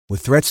With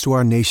threats to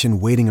our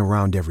nation waiting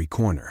around every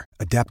corner,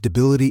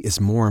 adaptability is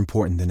more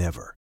important than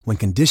ever. When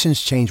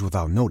conditions change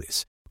without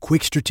notice,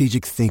 quick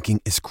strategic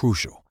thinking is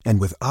crucial.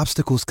 And with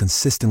obstacles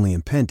consistently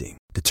impending,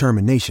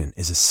 determination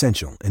is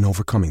essential in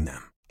overcoming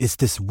them. It's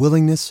this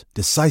willingness,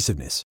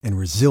 decisiveness, and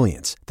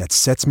resilience that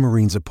sets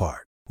Marines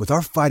apart. With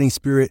our fighting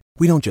spirit,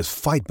 we don't just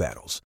fight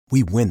battles,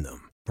 we win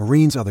them.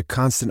 Marines are the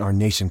constant our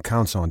nation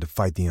counts on to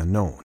fight the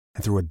unknown.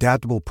 And through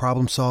adaptable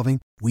problem solving,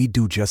 we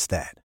do just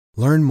that.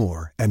 Learn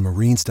more at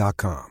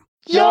marines.com.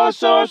 Your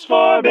source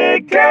for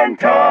Big Ten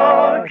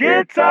talk.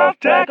 It's Off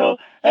Tackle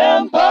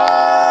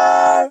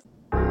Empire.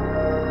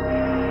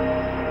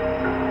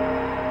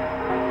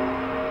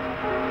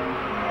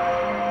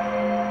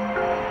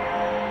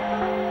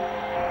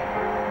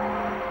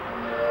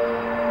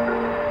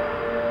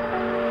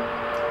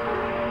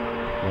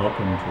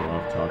 Welcome to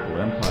Off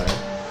Tackle Empire.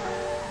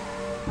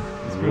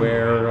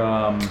 Where,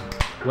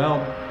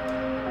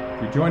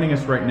 if you're joining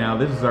us right now,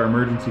 this is our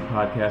emergency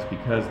podcast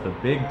because the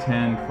Big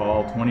Ten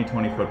Fall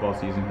 2020 football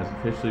season has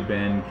officially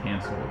been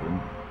canceled and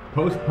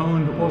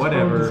postponed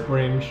whatever. To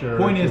spring, sure.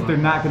 Point is, they're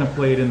not going to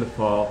play it in the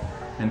fall.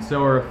 And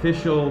so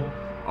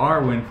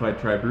our Win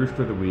Fight Tribe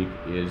Rooster of the Week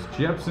is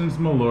Jeppson's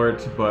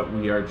Malort, but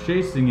we are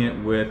chasing it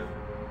with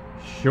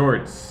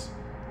Shorts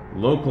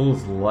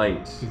Locals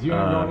Light. Because you're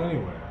not going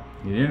anywhere.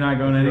 You're not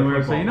going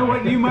anywhere, so you know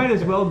what? You might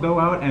as well go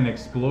out and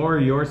explore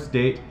your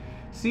state.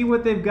 See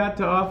what they've got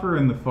to offer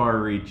in the far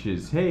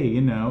reaches. Hey, you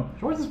know.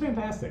 Shorts is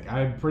fantastic.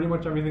 Pretty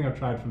much everything I've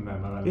tried from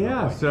them.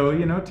 Yeah, so,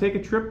 you know, take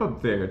a trip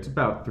up there. It's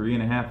about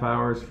 3.5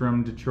 hours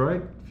from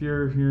Detroit. If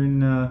you're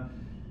in...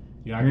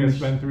 You're not going to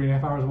spend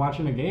 3.5 hours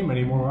watching a game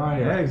anymore, are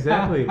you? Yeah,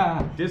 exactly.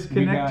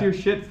 Disconnect your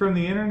shit from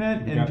the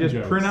internet and just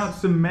print out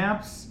some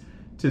maps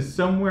to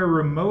somewhere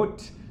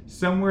remote.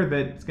 Somewhere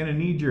that's going to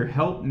need your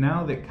help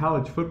now that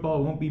college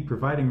football won't be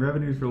providing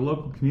revenues for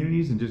local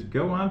communities, and just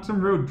go on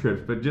some road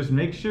trips. But just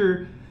make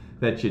sure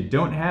that you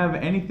don't have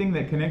anything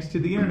that connects to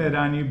the internet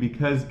on you,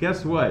 because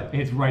guess what?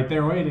 It's right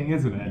there waiting,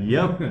 isn't it?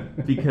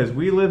 Yep, because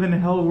we live in a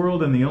hell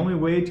world, and the only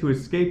way to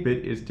escape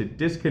it is to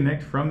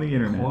disconnect from the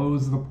internet.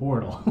 Close the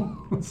portal.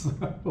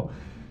 So,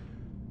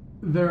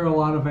 there are a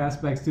lot of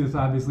aspects to this,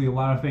 obviously, a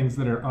lot of things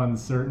that are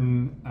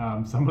uncertain.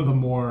 Some of the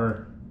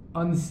more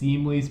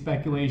unseemly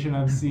speculation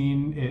I've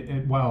seen,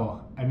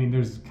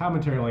 there's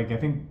commentary, like I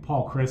think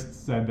Paul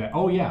Christ said that,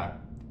 oh yeah,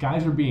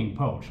 guys are being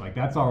poached, like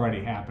that's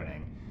already happening.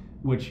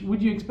 Which,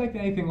 would you expect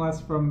anything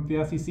less from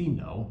the SEC?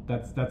 No,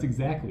 that's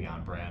exactly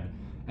on brand.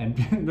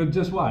 And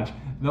just watch,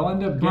 they'll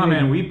end up getting... Come on,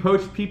 man, we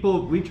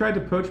tried to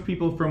poach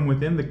people from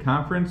within the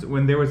conference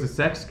when there was a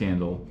sex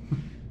scandal.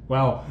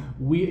 Well,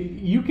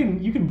 you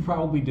can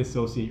probably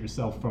dissociate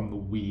yourself from the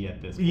we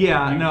at this point.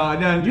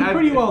 Yeah, you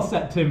pretty well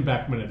set Tim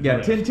Beckman at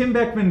drift. Yeah, Tim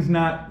Beckman's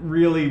not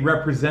really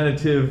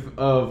representative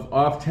of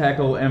Off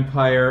Tackle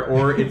Empire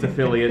or its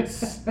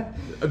affiliates.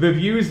 The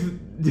views...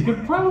 You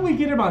could probably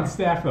get him on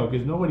staff, though,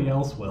 because nobody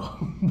else will.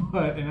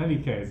 But in any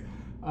case...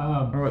 I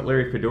wonder what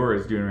Larry Fedora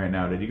is doing right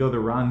now. Did he go the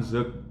Ron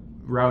Zook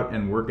route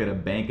and work at a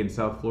bank in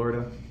South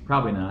Florida?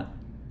 Probably not.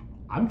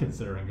 I'm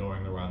considering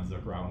going the Ron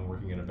Zook route and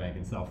working at a bank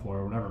in South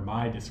Florida whenever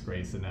my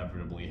disgrace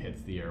inevitably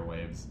hits the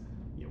airwaves,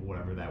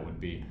 whatever that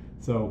would be.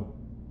 So,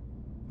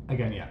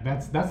 again, yeah,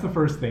 that's the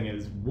first thing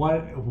is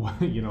what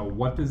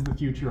does the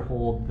future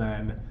hold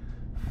then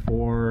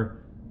for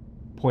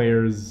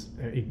players?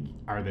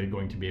 Are they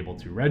going to be able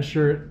to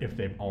redshirt? If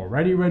they've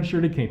already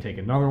redshirted, can you take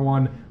another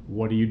one?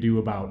 What do you do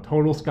about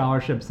total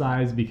scholarship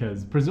size?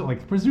 Because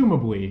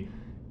presumably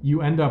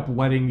you end up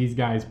letting these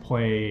guys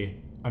play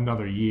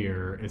another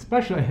year,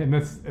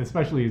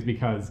 especially is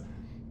because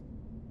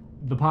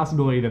the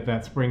possibility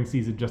that spring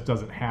season just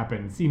doesn't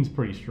happen seems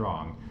pretty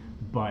strong.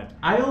 But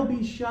I'll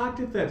be shocked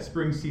if that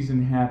spring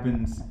season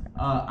happens.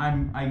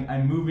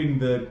 I'm moving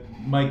the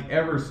mic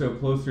ever so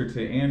closer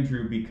to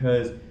Andrew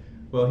because,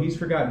 well, he's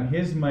forgotten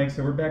his mic,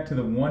 so we're back to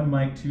the one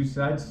mic, two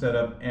sides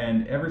setup.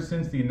 And ever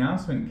since the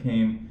announcement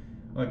came,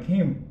 it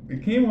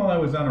came while I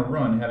was on a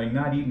run, having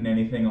not eaten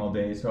anything all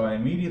day. So I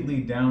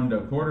immediately downed a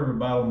quarter of a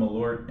bottle of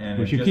Malort, and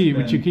which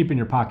you keep in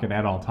your pocket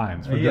at all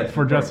times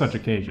for just such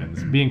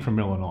occasions. Being from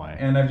Illinois,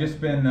 and I've just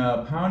been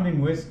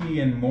pounding whiskey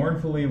and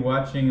mournfully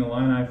watching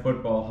Illini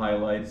football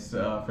highlights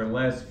for the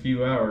last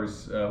few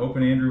hours,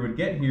 hoping Andrew would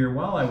get here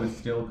while I was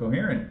still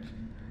coherent.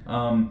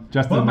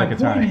 But my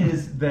point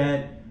is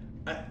that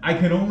I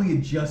can only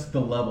adjust the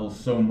levels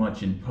so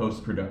much in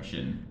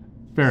post-production.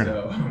 Fair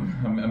enough.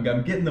 So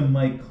I'm getting the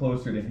mic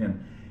closer to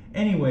him.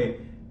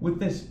 Anyway, with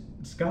this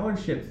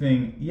scholarship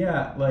thing,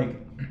 yeah, like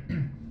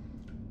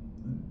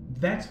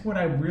that's what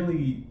I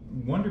really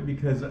wondered,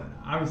 because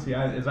obviously,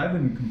 as I've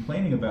been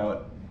complaining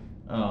about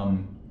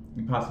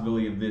the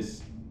possibility of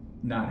this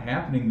not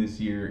happening this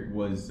year,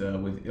 was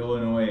with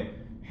Illinois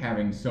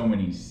having so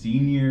many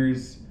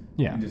seniors.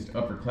 Yeah. And just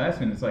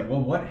upperclassmen. It's like,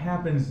 well, what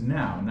happens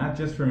now? Not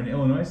just from an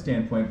Illinois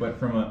standpoint, but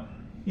from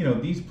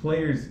these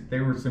players,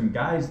 there were some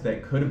guys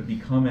that could have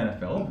become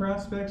NFL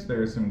prospects.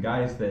 There are some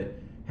guys that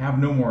have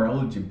no more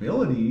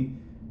eligibility.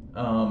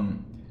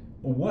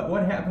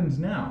 what happens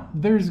now?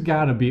 There's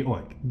got to be,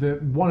 look,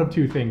 one of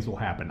two things will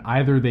happen.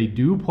 Either they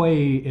do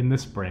play in the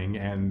spring,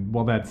 and,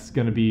 well, that's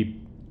going to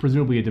be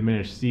presumably a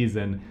diminished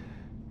season.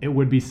 It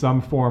would be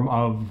some form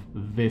of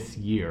this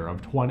year,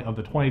 of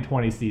the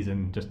 2020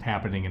 season just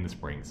happening in the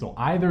spring. So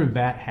either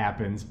that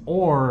happens,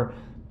 or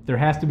there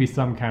has to be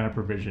some kind of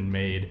provision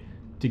made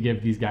to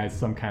give these guys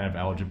some kind of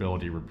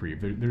eligibility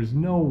reprieve. There's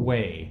no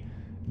way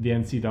the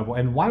NCAA,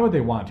 and why would they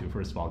want to,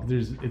 first of all?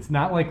 Because it's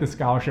not like the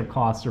scholarship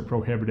costs are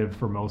prohibitive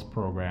for most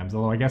programs,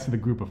 although I guess at the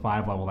group of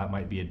 5 level that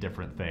might be a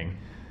different thing.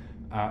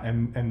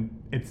 And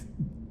it's,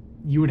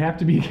 you would have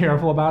to be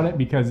careful about it,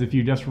 because if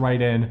you just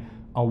write in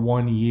a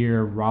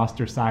 1-year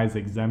roster size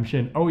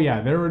exemption, oh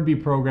yeah, there would be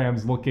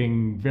programs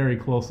looking very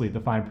closely at the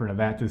fine print of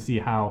that to see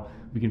how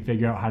we can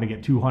figure out how to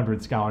get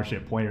 200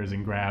 scholarship players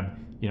and grab,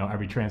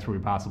 every transfer we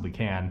possibly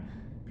can.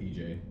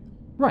 PJ.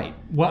 Right.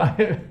 Well,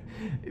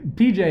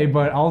 PJ,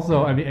 but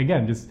also, I mean,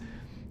 again, just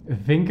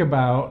think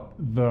about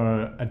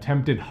the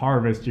attempted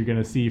harvest you're going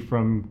to see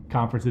from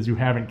conferences who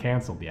haven't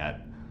canceled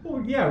yet.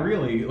 Well, yeah,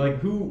 really. Like,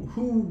 who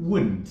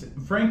wouldn't?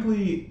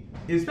 Frankly,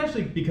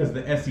 especially because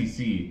the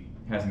SEC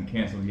hasn't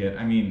canceled yet.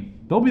 I mean,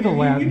 they'll be the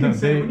last.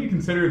 When you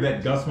consider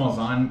that Gus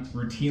Malzahn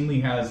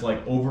routinely has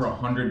like over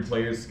 100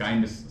 players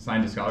signed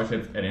to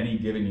scholarships at any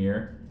given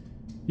year.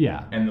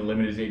 Yeah. And the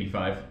limit is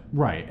 85.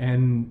 Right,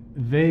 and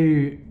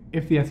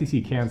if the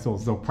SEC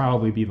cancels, they'll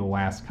probably be the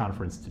last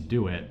conference to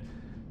do it.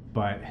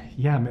 But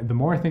yeah, the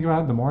more I think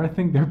about it, the more I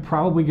think they're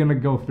probably going to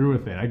go through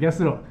with it. I guess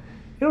it'll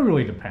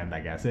really depend, I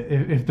guess.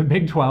 If the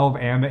Big 12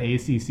 and the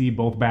ACC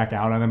both back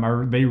out on them,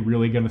 are they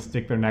really going to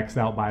stick their necks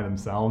out by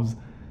themselves?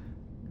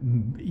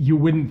 You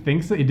wouldn't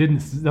think so. It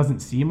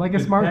doesn't seem like a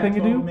smart thing to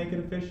do. Did Pac-12 make it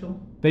official?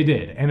 They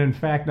did. And in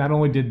fact, not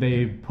only did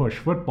they push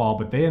football,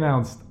 but they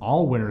announced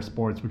all winter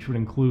sports, which would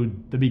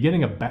include the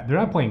beginning of they're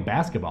not playing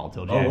basketball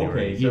till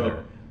January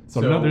either. So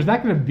no, there's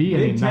not going to be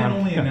any Big Ten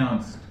only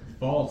announced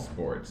fall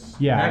sports.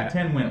 Yeah.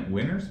 Pac-10 went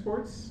winter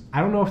sports?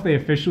 I don't know if they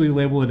officially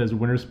labeled it as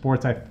winter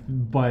sports,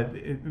 but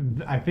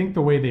I think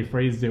the way they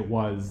phrased it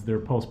was they're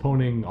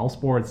postponing all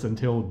sports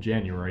until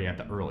January at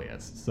the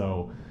earliest.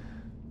 So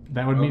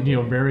that would mean,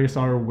 various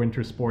other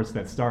winter sports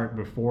that start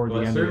before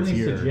the end of this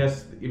year.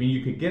 Suggests, I mean,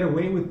 you could get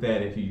away with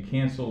that if you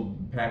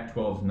canceled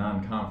Pac-12's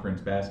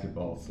non-conference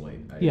basketball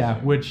slate. I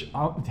assume. Which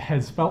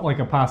has felt like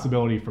a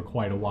possibility for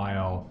quite a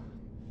while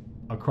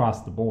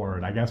across the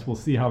board. I guess we'll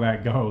see how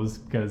that goes,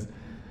 because,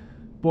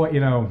 boy,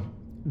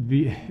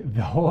 the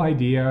whole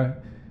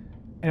idea,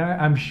 and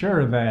I'm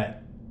sure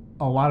that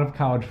a lot of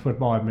college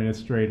football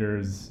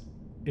administrators,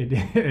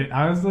 it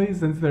honestly,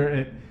 since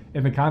they're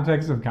in the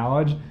context of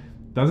college,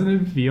 doesn't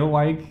it feel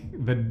like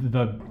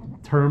the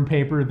term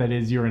paper that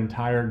is your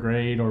entire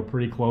grade or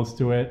pretty close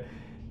to it,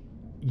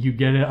 you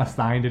get it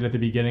assigned it at the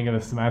beginning of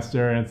the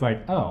semester, and it's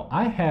like, oh,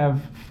 I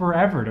have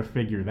forever to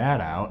figure that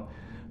out.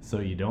 So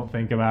you don't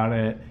think about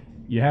it.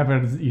 You have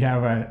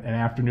an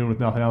afternoon with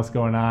nothing else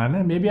going on,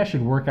 and maybe I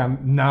should work on.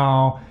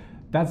 No,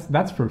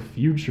 that's for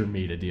future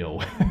me to deal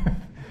with.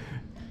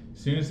 As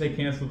soon as they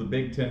cancel the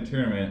Big Ten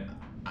tournament,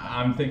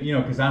 I'm thinking,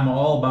 because I'm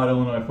all about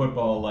Illinois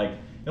football. Like,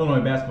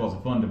 Illinois basketball is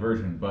a fun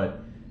diversion,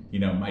 but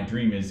my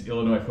dream is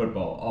Illinois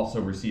football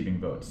also receiving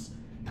votes.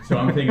 So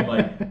I'm thinking,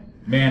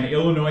 like, man,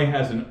 Illinois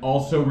has an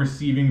also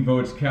receiving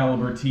votes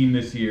caliber team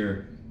this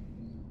year.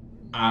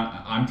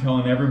 I'm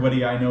telling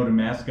everybody I know to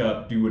mask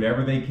up, do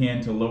whatever they can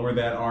to lower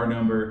that R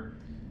number,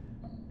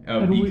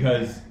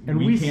 because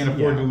we can't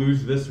afford to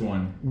lose this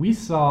one. We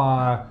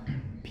saw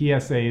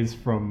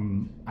PSAs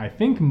from, I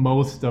think,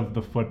 most of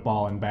the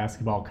football and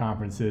basketball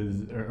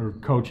conferences, or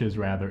coaches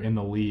rather, in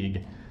the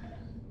league.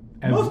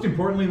 Most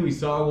importantly, we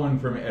saw one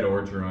from Ed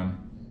Orgeron.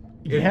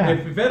 If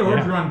Ed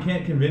Orgeron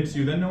can't convince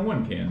you, then no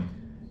one can.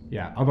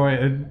 Yeah,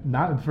 although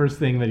not the first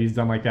thing that he's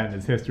done like that in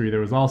his history.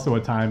 There was also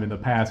a time in the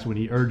past when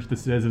he urged the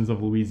citizens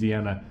of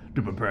Louisiana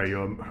to prepare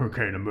your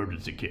hurricane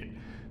emergency kit.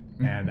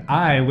 And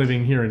I,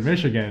 living here in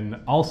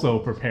Michigan, also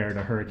prepared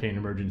a hurricane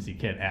emergency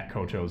kit at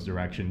Coach O's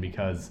direction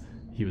because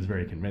he was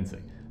very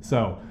convincing.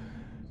 So,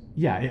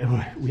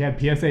 yeah, we had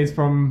PSAs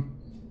from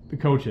the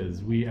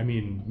coaches.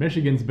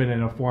 Michigan's been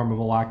in a form of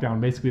a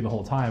lockdown basically the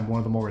whole time, one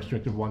of the more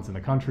restrictive ones in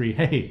the country.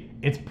 Hey,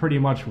 it's pretty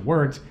much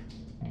worked.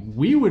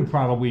 We would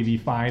probably be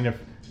fine if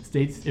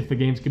the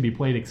games could be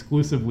played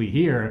exclusively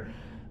here.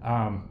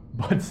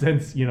 But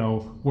since,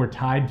 we're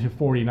tied to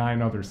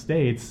 49 other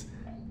states,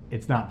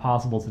 it's not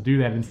possible to do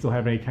that and still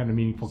have any kind of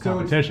meaningful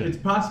competition. It's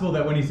possible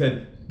that when he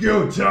said,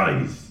 "Go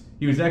Tigers,"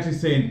 he was actually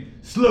saying,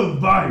 "Slow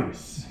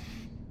virus."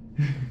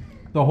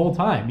 The whole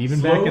time,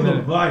 even back in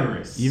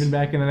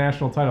the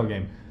national title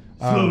game.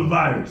 Slow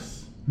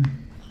virus.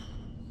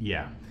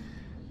 Yeah.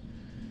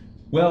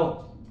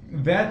 Well,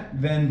 that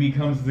then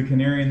becomes the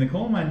canary in the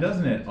coal mine,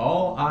 doesn't it?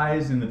 All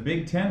eyes in the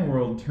Big Ten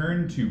world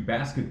turn to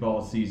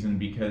basketball season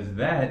because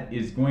that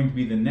is going to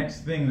be the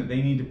next thing that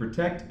they need to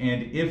protect.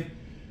 And if,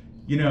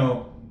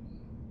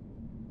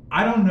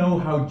 I don't know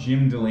how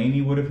Jim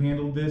Delaney would have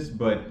handled this,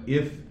 but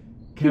if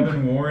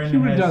Kevin Warren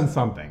has done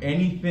something,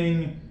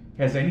 anything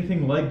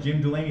like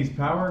Jim Delaney's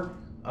power,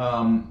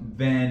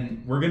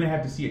 then we're going to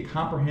have to see a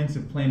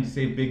comprehensive plan to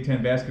save Big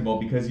Ten basketball,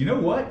 because you know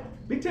what?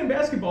 Big Ten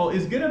basketball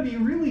is going to be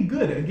really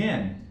good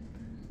again.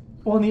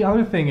 Well, and the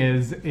other thing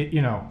is,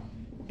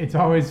 it's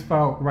always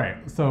felt,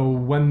 right, so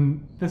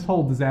when this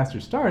whole disaster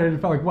started,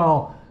 it felt like,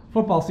 well,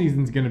 football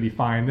season's going to be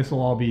fine. This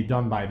will all be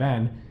done by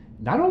then.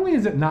 Not only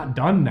is it not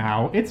done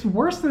now, it's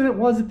worse than it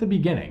was at the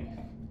beginning.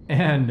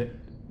 And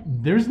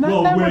there's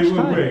not that much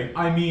time. Wait.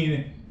 I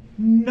mean,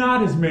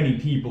 not as many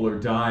people are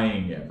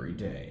dying every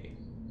day.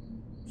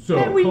 So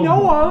That we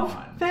know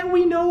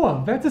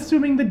of. That's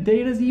assuming the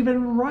data's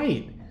even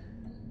right.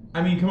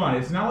 I mean, come on.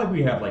 It's not like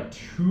we have like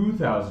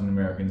 2,000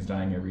 Americans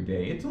dying every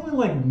day. It's only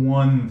like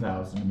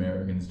 1,000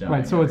 Americans dying.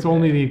 Right, so it's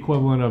only the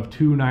equivalent of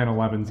 2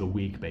 9/11s a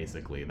week,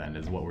 basically. Then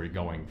is what we're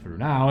going through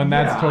now, and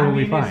that's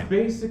totally fine.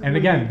 And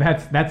again,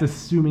 that's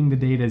assuming the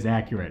data is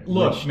accurate.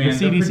 Look, man,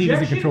 the CDC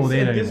doesn't control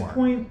data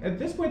anymore. At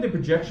this point, the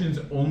projections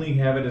only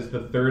have it as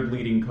the third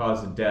leading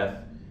cause of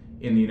death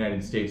in the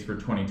United States for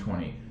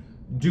 2020.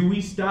 Do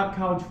we stop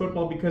college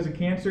football because of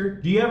cancer?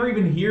 Do you ever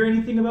even hear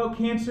anything about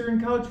cancer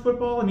in college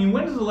football? I mean,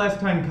 when is the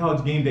last time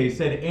College Game Day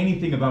said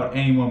anything about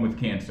anyone with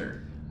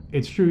cancer?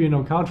 It's true,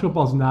 college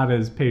football's not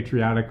as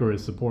patriotic or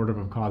as supportive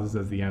of causes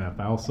as the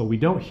NFL, so we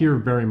don't hear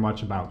very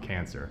much about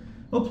cancer.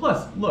 Well,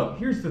 plus, look,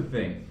 here's the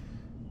thing.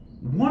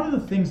 One of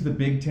the things the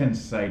Big Ten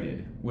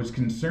cited was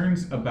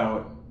concerns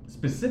about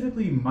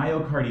specifically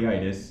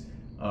myocarditis,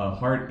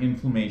 heart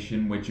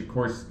inflation, which, of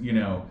course,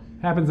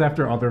 happens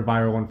after other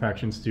viral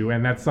infections too,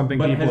 and that's something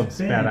people have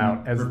spat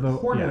out as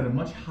reported at a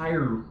much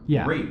higher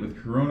rate with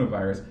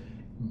coronavirus.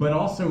 But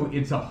also,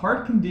 it's a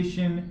heart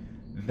condition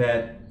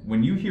that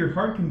when you hear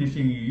heart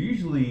condition, you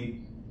usually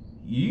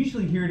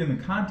hear it in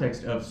the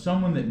context of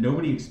someone that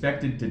nobody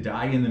expected to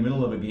die in the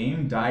middle of a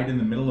game, died in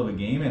the middle of a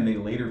game, and they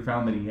later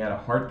found that he had a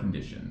heart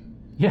condition.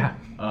 Yeah.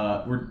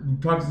 We're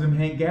talking some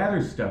Hank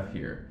Gathers stuff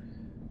here,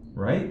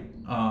 right?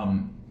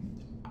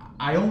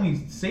 I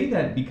only say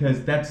that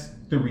because that's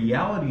the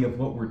reality of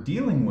what we're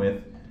dealing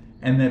with,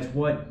 and that's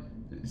what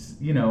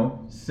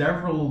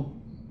several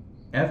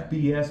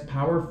FBS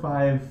Power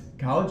 5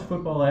 college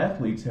football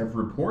athletes have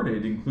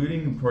reported,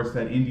 including, of course,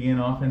 that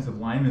Indiana offensive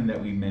lineman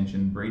that we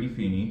mentioned, Brady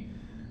Feeney.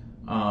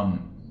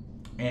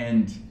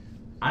 And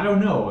I don't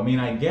know. I mean,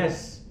 I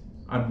guess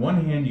on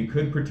one hand you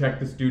could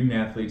protect the student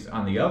athletes.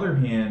 On the other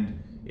hand,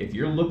 if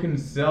you're looking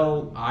to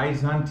sell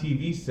eyes on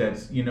TV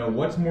sets,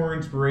 what's more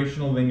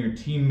inspirational than your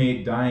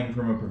teammate dying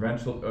from a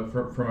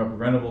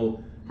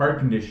preventable heart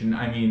condition?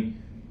 I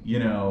mean,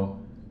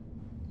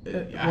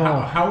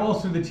 how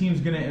else are the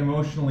teams going to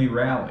emotionally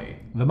rally?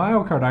 The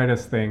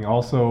myocarditis thing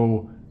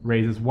also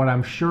raises what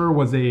I'm sure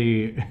was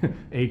a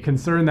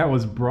concern that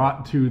was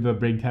brought to the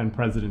Big Ten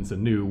presidents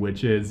anew,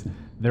 which is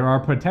there are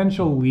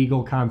potential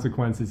legal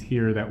consequences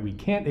here that we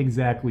can't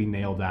exactly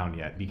nail down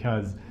yet,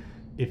 because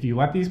if you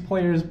let these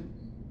players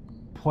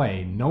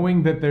play,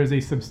 knowing that there's a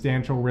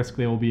substantial risk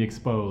they will be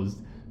exposed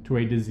to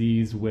a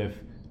disease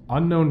with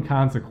unknown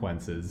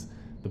consequences,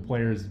 the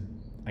players,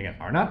 again,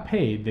 are not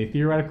paid. They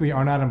theoretically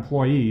are not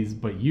employees,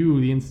 but you,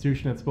 the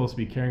institution that's supposed to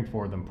be caring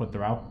for them, put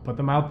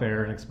them out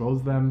there and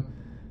expose them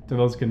to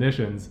those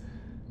conditions.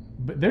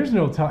 But there's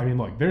no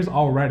look, there's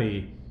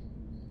already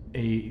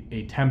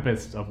a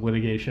tempest of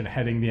litigation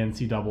heading the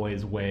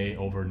NCAA's way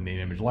over name,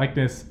 image,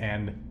 likeness,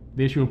 and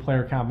the issue of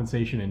player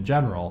compensation in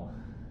general.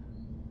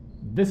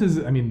 This is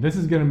going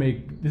to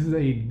make this is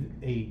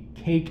a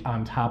cake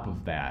on top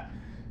of that.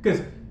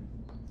 Because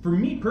for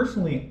me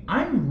personally,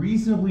 I'm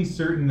reasonably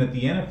certain that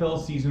the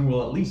NFL season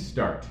will at least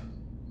start.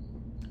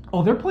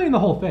 Oh, they're playing the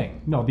whole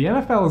thing. No, the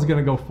NFL is going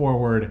to go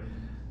forward.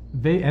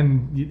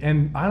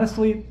 And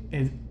honestly,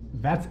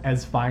 that's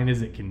as fine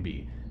as it can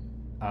be.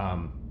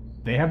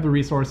 They have the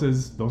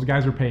resources. Those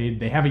guys are paid.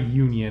 They have a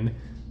union.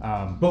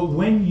 But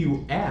when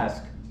you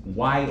ask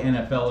why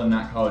NFL and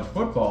not college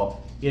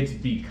football, it's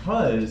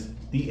because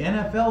the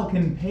NFL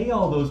can pay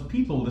all those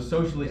people to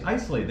socially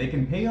isolate. They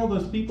can pay all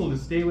those people to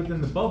stay within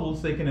the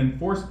bubbles. They can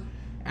enforce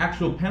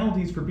actual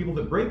penalties for people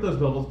that break those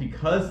bubbles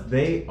because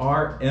they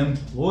are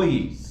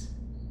employees.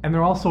 And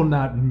they're also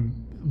not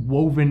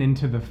woven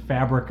into the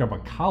fabric of a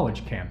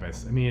college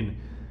campus. I mean,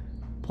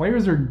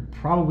 players are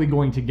probably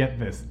going to get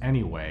this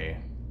anyway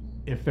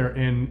if they're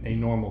in a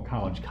normal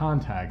college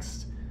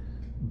context,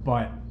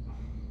 but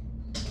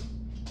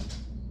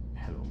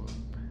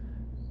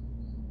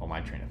my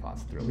train of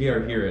thought's through. We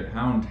are here at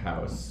Hound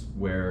House,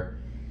 where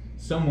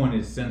someone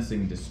is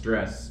sensing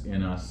distress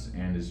in us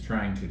and is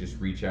trying to just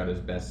reach out as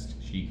best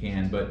she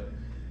can. But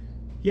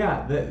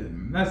yeah,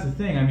 that's the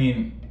thing. I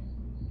mean,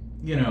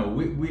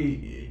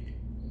 we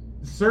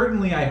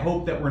certainly, I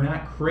hope that we're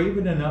not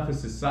craven enough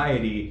as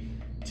society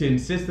to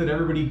insist that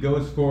everybody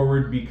goes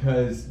forward,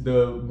 because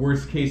the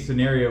worst case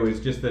scenario is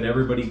just that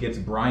everybody gets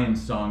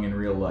Brian's song in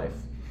real life.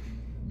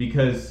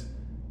 Because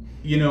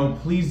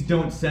please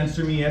don't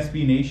censor me,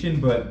 SB Nation,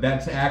 but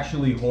that's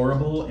actually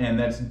horrible, and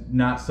that's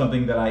not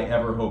something that I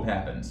ever hope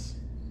happens.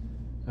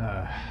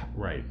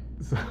 Right.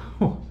 So,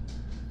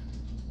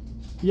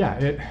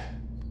 yeah,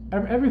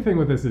 everything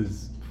with this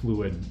is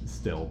fluid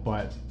still,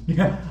 but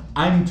Yeah,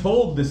 I'm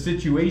told the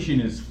situation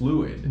is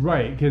fluid.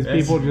 right, because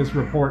That's- people just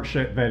report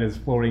shit that is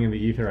floating in the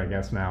ether, I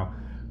guess now.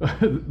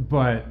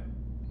 But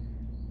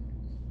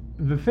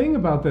the thing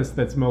about this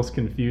that's most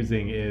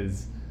confusing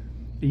is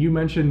you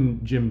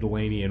mentioned Jim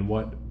Delaney and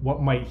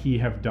what might he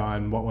have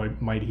done,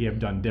 might he have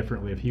done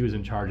differently if he was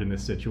in charge in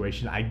this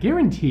situation. I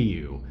guarantee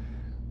you,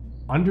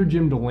 under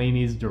Jim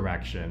Delaney's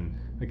direction,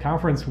 the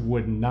conference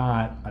would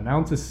not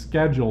announce a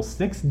schedule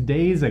 6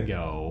 days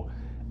ago,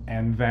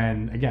 and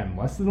then again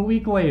less than a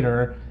week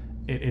later,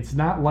 it's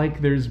not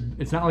like there's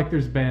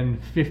been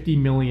 50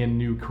 million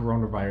new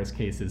coronavirus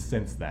cases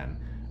since then.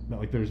 Not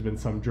like there's been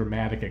some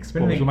dramatic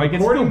explosion. Like,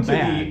 it's according still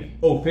to bad.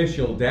 the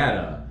official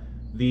data,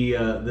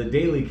 the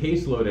daily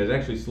caseload has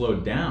actually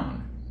slowed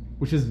down.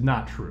 Which is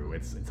not true.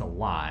 It's a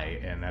lie,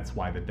 and that's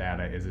why the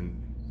data isn't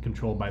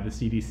controlled by the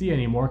CDC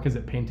anymore, because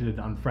it painted an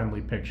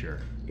unfriendly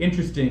picture.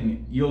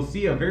 Interesting. You'll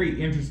see a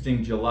very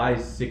interesting July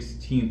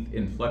 16th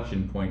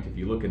inflection point if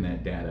you look in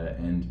that data,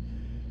 and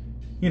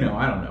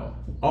I don't know.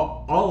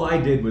 All I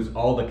did was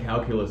all the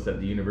calculus that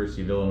the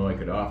University of Illinois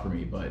could offer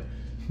me, but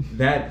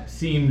that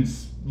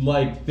seems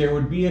like there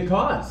would be a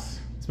cause.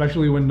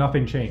 Especially when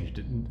nothing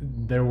changed.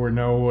 There were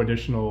no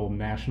additional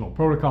national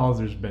protocols.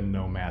 There's been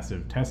no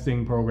massive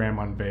testing program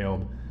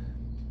unveiled.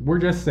 We're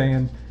just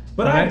saying.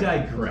 But I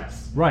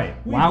digress. Right.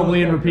 We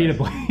Loudly and both digress.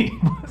 repeatedly.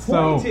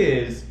 Point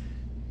is,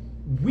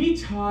 we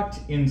talked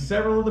in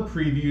several of the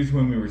previews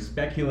when we were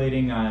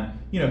speculating on,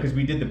 because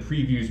we did the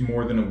previews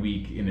more than a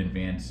week in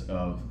advance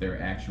of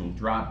their actual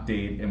drop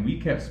date, and we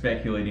kept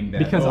speculating that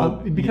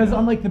because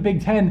unlike the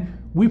Big Ten,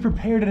 we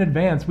prepared in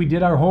advance. We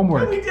did our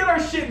homework. we did our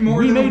shit more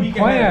We than a made week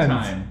ahead of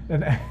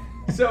plans. time.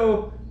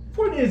 So,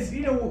 point is,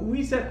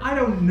 we said, I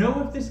don't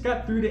know if this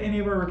got through to any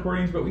of our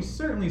recordings, but we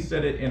certainly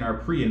said it in our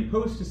pre and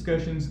post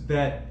discussions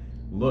that,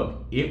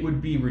 look, it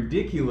would be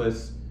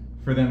ridiculous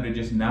for them to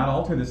just not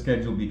alter the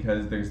schedule,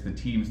 because there's the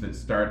teams that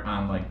start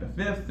on like the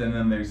 5th, and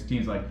then there's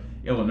teams like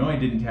Illinois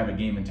didn't have a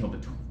game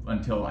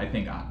until I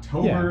think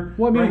October. Yeah.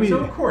 Well, I mean, So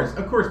of course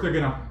they're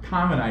going to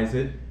commonize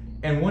it.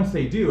 And once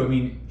they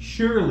do,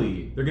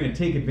 surely they're going to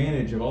take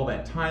advantage of all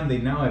that time they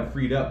now have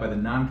freed up by the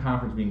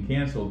non-conference being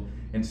canceled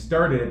and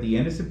start it at the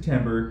end of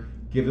September,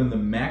 give them the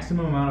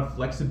maximum amount of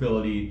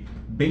flexibility.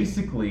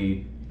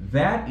 Basically,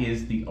 that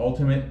is the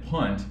ultimate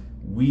punt.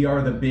 We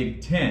are the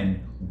Big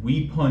Ten.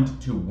 We punt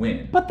to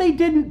win. But they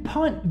didn't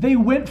punt. They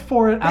went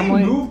for it. They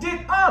moved it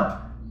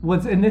up.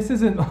 And this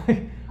isn't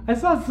like, I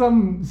saw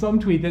some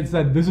tweet that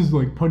said this is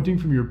like punting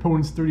from your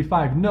opponent's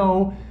 35.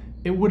 No,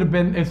 it would have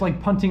been. It's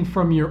like punting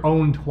from your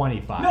own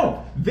 25.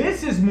 No,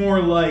 this is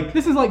more like.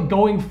 This is like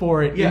going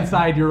for it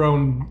inside your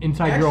own red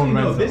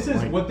zone. This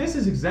is what this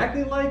is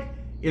exactly like.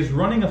 Is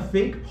running a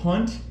fake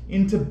punt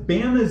into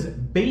Bama's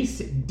base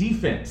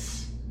defense.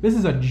 This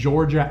is a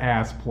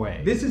Georgia-ass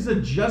play. This is a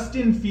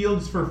Justin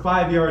Fields for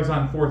 5 yards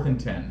on 4th and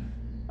 10.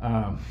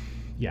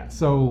 Yeah,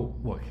 so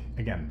look,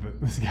 again,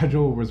 the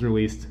schedule was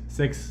released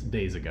 6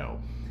 days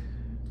ago.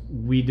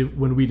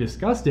 When we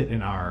discussed it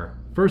in our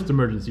first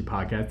emergency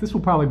podcast, this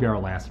will probably be our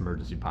last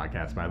emergency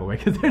podcast, by the way,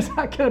 because there's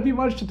not going to be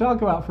much to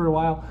talk about for a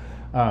while.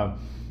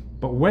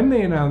 But when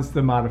they announced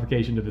the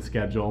modification to the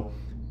schedule,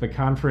 the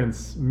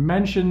conference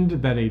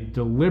mentioned that a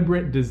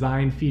deliberate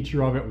design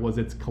feature of it was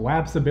its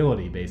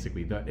collapsibility,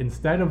 basically.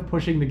 Instead of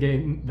pushing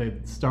the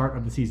start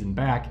of the season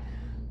back,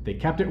 they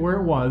kept it where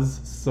it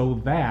was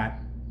so that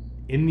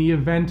in the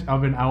event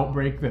of an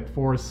outbreak that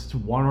forced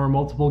one or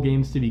multiple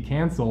games to be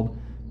canceled,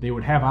 they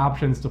would have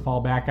options to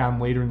fall back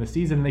on later in the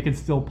season and they could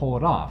still pull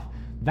it off.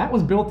 That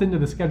was built into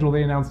the schedule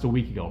they announced a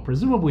week ago.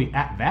 Presumably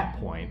at that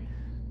point,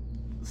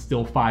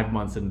 still 5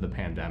 months into the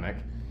pandemic,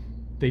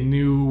 they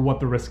knew what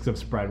the risks of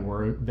spread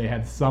were. They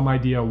had some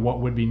idea what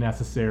would be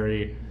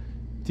necessary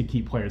to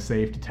keep players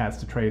safe, to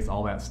test, to trace,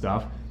 all that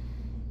stuff.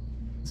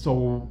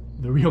 So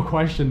the real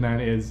question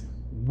then is,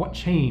 what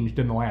changed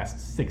in the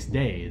last 6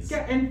 days?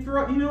 Yeah, and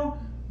for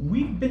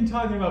we've been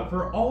talking about,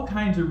 for all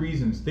kinds of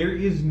reasons, there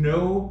is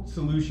no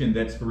solution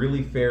that's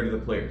really fair to the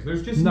players.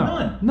 There's just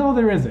none. No,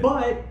 there isn't.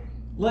 But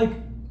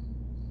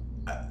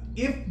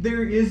if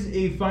there is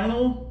a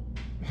final,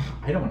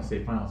 I don't want to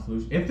say final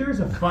solution. If there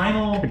is a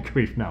final Good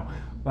grief, no.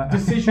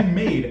 decision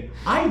made,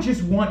 I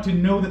just want to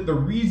know that the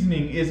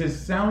reasoning is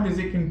as sound as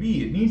it can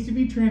be. It needs to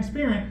be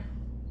transparent.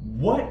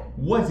 What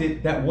was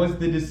it that was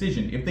the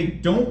decision? If they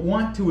don't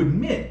want to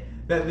admit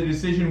that the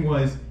decision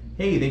was,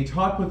 hey, they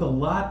talked with a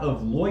lot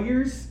of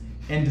lawyers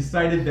and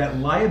decided that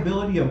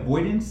liability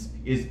avoidance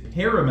is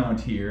paramount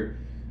here,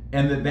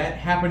 and that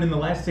happened in the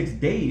last 6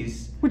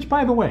 days. Which,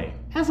 by the way,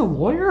 as a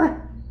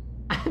lawyer,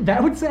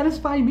 that would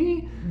satisfy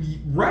me.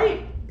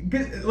 Right?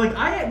 Because,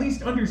 I at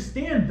least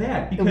understand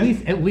that. Because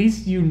At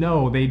least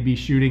they'd be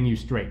shooting you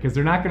straight, because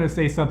they're not going to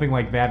say something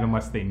like that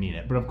unless they mean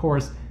it. But of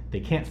course, they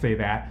can't say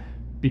that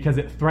because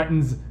it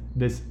threatens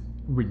this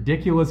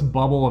ridiculous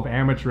bubble of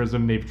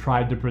amateurism they've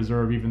tried to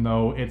preserve, even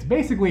though it's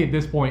basically at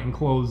this point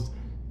enclosed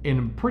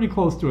in pretty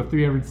close to a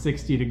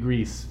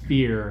 360-degree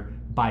sphere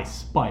by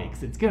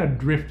spikes. It's going to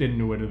drift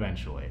into it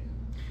eventually.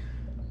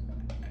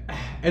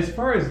 As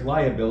far as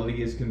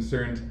liability is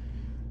concerned,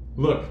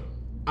 Look,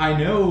 I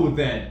know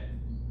that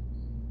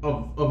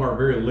of our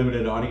very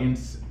limited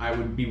audience, I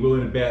would be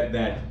willing to bet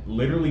that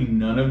literally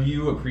none of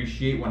you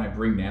appreciate when I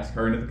bring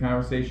NASCAR into the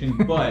conversation,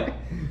 but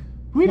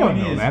we don't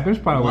know that. There's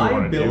probably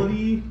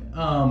liability.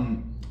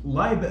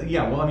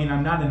 Yeah, well, I mean,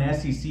 I'm not an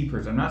SEC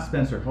person. I'm not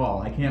Spencer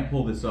Hall. I can't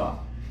pull this off.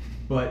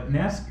 But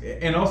NASCAR,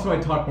 and also I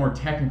talk more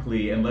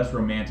technically and less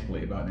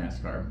romantically about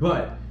NASCAR.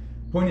 But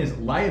point is,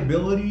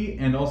 liability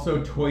and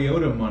also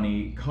Toyota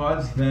money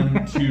caused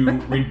them to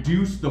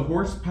reduce the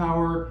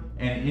horsepower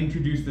and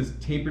introduce this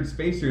tapered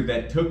spacer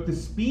that took the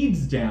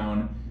speeds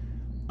down.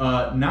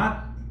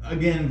 Not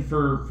again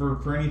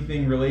for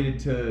anything related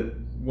to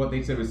what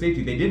they said was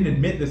safety. They didn't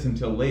admit this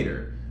until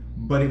later,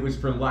 but it was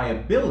for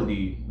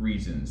liability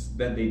reasons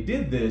that they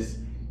did this.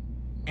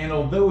 And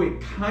although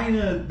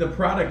the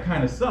product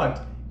kind of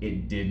sucked,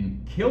 it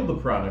didn't kill the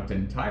product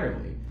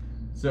entirely.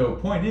 So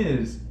point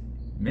is,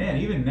 man,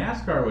 even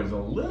NASCAR was a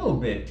little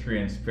bit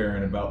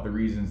transparent about the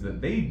reasons that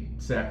they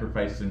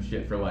sacrificed some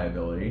shit for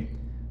liability.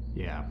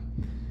 Yeah.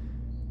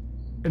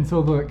 And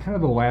so the kind of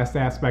the last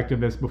aspect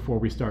of this before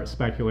we start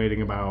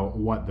speculating about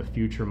what the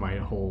future might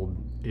hold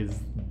is,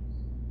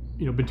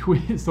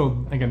 between,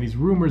 so again, these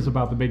rumors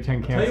about the Big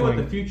Ten canceling. I'll tell you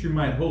what the future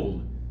might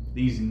hold.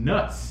 These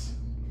nuts.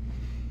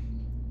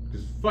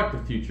 Just fuck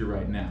the future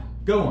right now.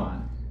 Go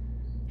on.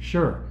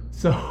 Sure.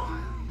 So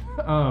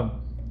the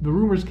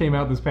rumors came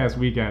out this past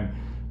weekend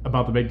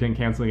about the Big Ten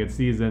canceling its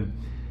season.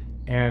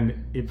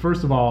 And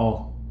first of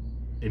all,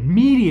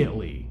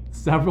 immediately,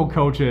 several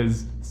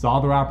coaches saw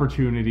their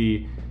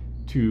opportunity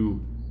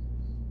to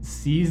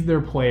seize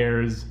their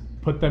players,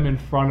 put them in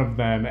front of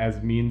them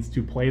as means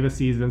to play the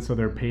season so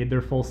they're paid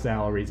their full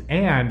salaries,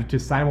 and to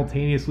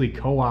simultaneously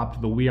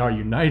co-opt the We Are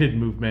United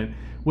movement,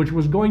 which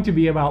was going to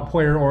be about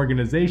player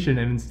organization,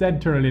 and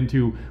instead turn it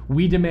into,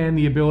 we demand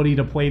the ability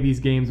to play these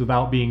games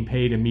without being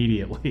paid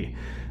immediately.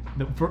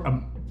 For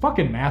a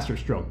fucking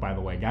masterstroke, by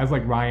the way. Guys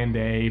like Ryan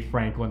Day,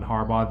 Franklin,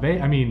 Harbaugh,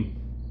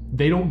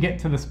 they don't get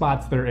to the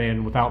spots they're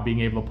in without being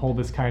able to pull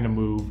this kind of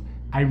move.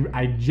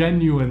 I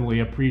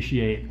genuinely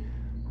appreciate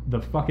the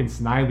fucking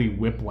Snidely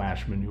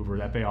whiplash maneuver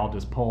that they all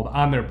just pulled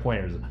on their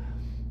players.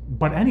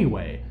 But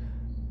anyway,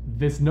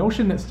 this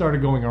notion that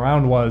started going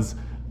around was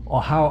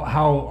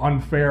how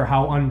unfair,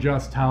 how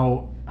unjust,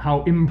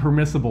 how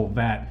impermissible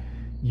that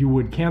you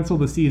would cancel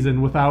the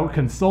season without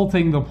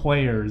consulting the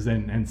players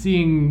and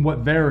seeing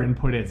what their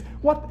input is.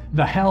 What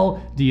the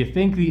hell do you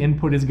think the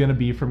input is going to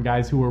be from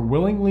guys who are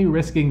willingly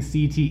risking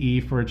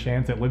CTE for a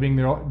chance at living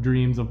their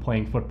dreams of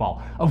playing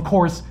football? Of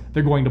course,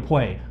 they're going to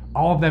play.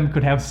 All of them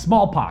could have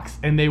smallpox,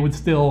 and they would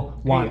still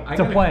want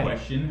to play. I got a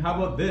question.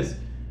 How about this?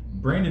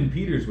 Brandon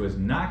Peters was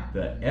knocked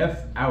the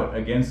F out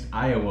against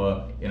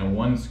Iowa in a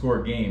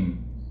one-score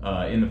game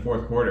in the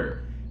fourth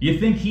quarter. You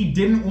think he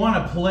didn't want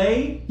to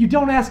play? You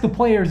don't ask the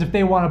players if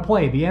they want to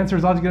play. The answer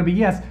is always going to be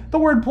yes. The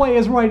word play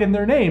is right in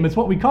their name. It's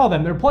what we call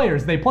them. They're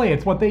players. They play.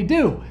 It's what they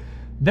do.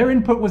 Their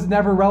input was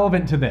never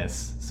relevant to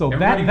this. So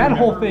that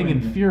whole thing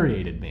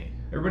infuriated me.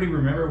 Everybody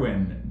remember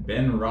when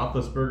Ben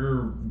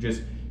Roethlisberger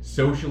just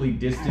socially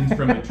distanced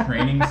from the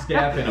training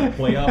staff in a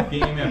playoff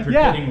game after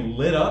getting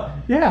lit up?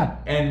 Yeah.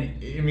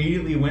 And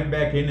immediately went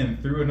back in and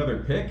threw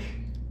another pick?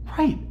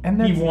 Right. And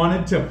he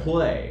wanted to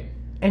play.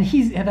 And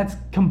that's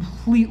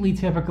completely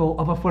typical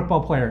of a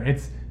football player.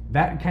 It's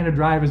that kind of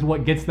drive is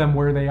what gets them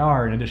where they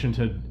are, in addition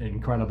to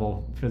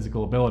incredible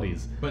physical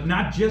abilities. But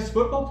not just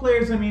football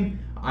players. I mean,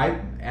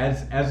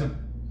 as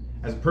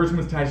a person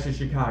with ties to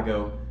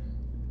Chicago,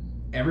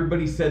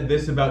 everybody said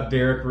this about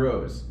Derrick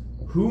Rose.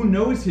 Who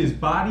knows his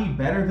body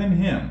better than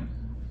him?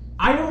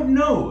 I don't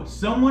know.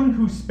 Someone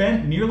who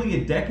spent nearly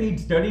a decade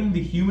studying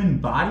the human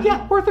body?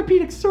 Yeah,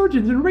 orthopedic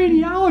surgeons and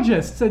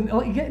radiologists and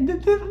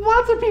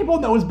lots of people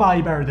know his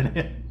body better than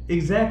him.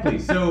 Exactly.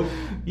 So,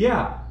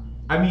 yeah,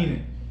 I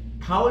mean,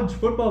 college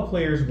football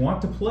players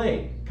want to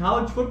play.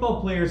 College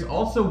football players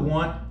also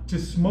want to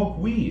smoke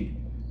weed.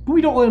 But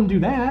we don't let them do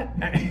that.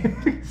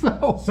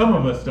 So some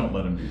of us don't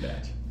let them do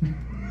that.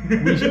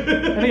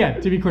 And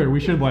again, to be clear, we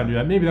should let them do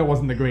that. Maybe that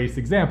wasn't the greatest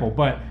example,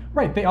 but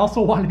right, they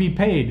also want to be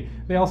paid.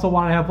 They also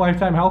want to have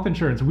lifetime health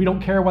insurance. We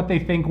don't care what they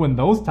think when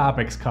those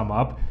topics come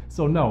up.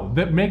 So no,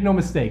 make no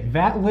mistake,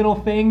 that little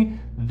thing,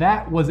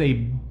 that was a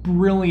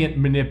brilliant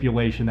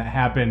manipulation that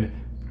happened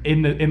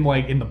in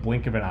the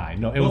blink of an eye.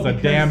 No, it was a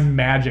damn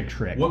magic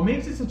trick. What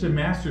makes it such a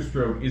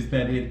masterstroke is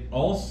that it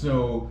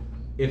also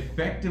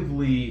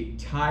effectively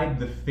tied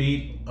the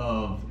fate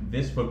of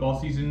this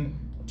football season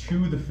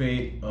to the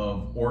fate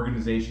of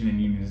organization and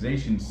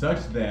unionization, such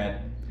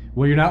that,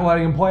 well, you're not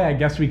letting them play. I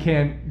guess we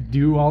can't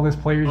do all this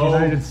Players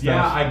United stuff.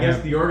 Yeah, I guess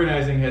the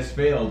organizing has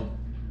failed.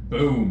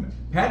 Boom.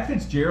 Pat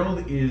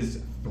Fitzgerald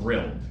is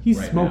thrilled.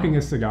 He's smoking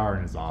a cigar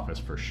in his office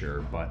for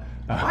sure. But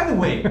by the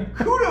way,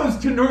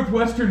 kudos to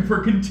Northwestern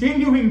for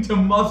continuing to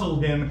muzzle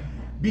him,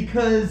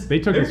 because they're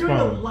doing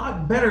a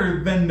lot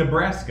better than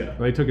Nebraska.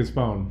 They took his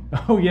phone.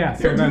 Oh yeah,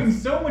 they're doing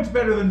so much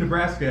better than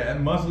Nebraska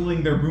at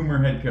muzzling their boomer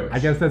head coach. I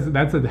guess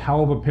that's a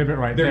hell of a pivot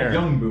right there. Their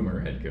young boomer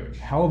head coach.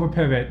 Hell of a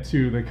pivot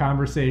to the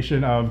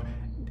conversation of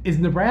is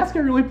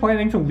Nebraska really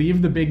planning to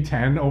leave the Big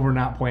Ten over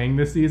not playing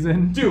this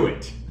season? Do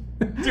it.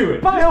 Do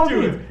it. By all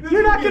do means. it. This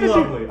You're would not be going to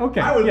lovely. do... Okay,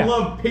 I would yeah.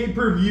 love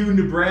pay-per-view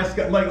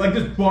Nebraska, like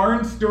just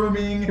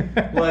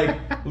barnstorming, like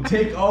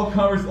take all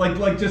comers,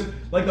 like just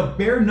like a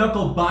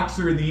bare-knuckle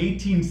boxer in the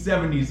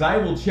 1870s. I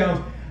will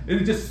challenge...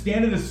 Just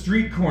stand at a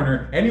street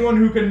corner. Anyone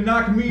who can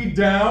knock me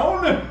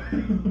down?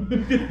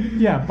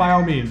 Yeah, by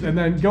all means. And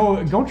then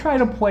go try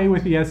to play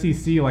with the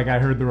SEC like I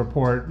heard the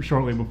report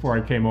shortly before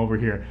I came over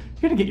here.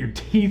 You're going to get your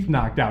teeth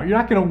knocked out. You're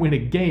not going to win a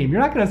game. You're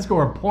not going to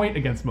score a point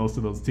against most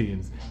of those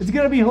teams. It's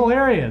going to be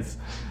hilarious.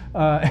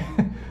 For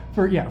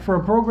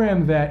a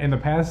program that in the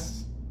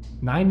past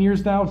 9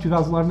 years now,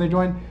 2011 they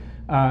joined,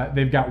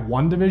 they've got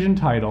one division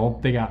title.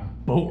 They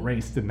got boat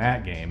raced in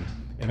that game.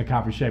 In the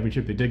conference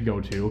championship they did go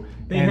to.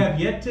 They have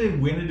yet to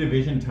win a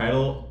division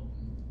title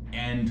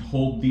and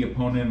hold the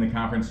opponent in the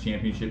conference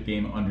championship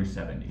game under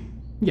 70.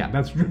 Yeah,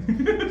 that's true.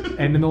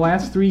 And in the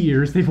last 3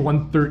 years, they've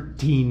won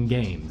 13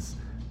 games.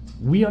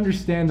 We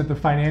understand that the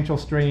financial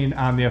strain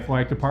on the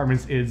athletic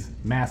departments is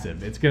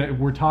massive.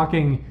 We're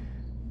talking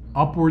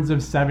upwards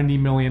of $70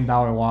 million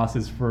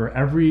losses for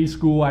every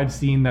school I've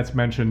seen that's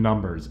mentioned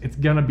numbers. It's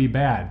gonna be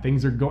bad.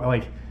 Things are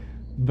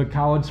the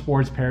college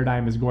sports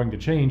paradigm is going to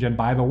change. And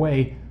by the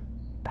way,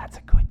 that's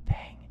a good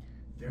thing.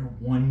 They're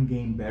one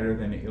game better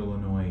than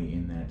Illinois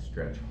in that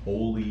stretch.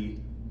 Holy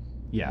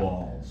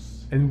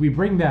balls. And we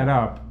bring that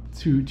up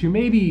to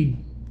maybe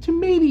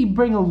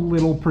bring a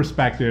little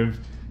perspective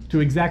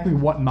to exactly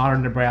what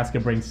modern Nebraska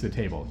brings to the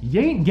table.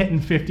 You ain't getting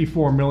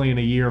 $54 million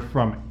a year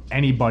from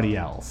anybody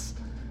else.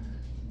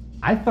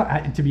 I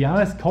thought, to be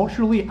honest,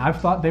 culturally, I've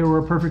thought they were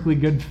a perfectly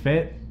good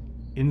fit.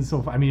 They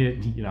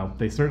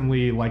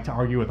certainly like to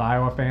argue with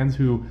Iowa fans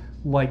who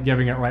like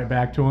giving it right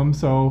back to them.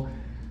 So.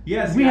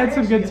 Yes, we had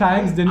some good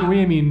times, didn't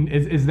we? I mean,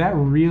 is that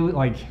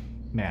really,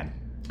 man?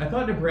 I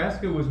thought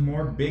Nebraska was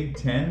more Big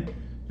Ten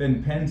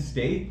than Penn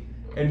State.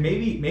 And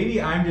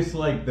maybe I'm just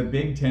like the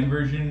Big Ten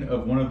version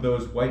of one of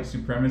those white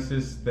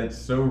supremacists that's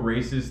so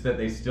racist that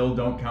they still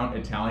don't count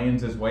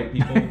Italians as white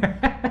people.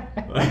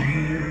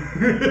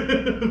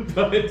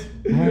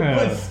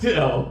 but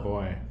still.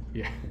 Boy,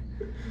 yeah.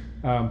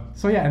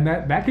 And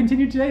that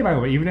continued today, by the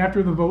way. Even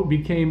after the vote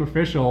became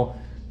official,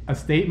 a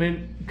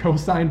statement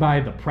co-signed by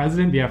the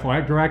president, the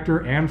athletic director,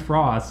 and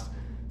Frost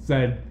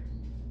said,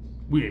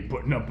 "We ain't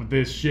putting up with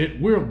this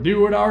shit. We'll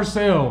do it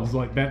ourselves."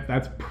 Like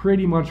that's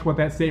pretty much what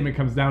that statement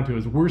comes down to,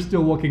 is we're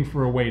still looking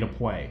for a way to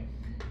play.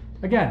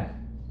 Again,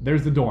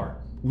 there's the door.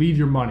 Leave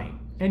your money.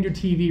 And your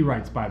TV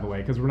rights, by the way,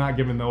 because we're not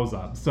giving those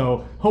up.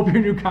 So hope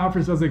your new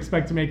conference doesn't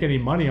expect to make any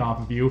money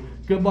off of you.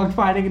 Good luck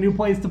finding a new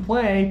place to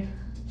play.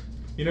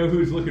 You know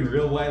who's looking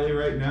real wily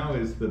right now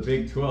is the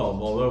Big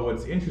 12. Although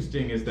what's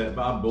interesting is that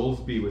Bob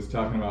Bowlesby was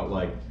talking about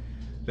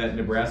that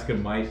Nebraska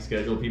might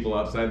schedule people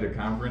outside their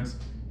conference.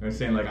 And was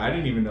saying I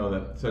didn't even know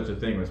that such a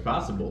thing was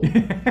possible.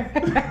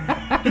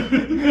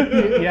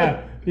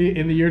 Yeah,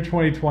 in the year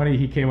 2020,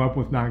 he came up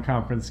with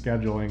non-conference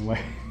scheduling. What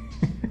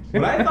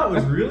I thought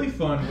was really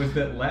fun was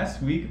that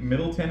last week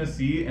Middle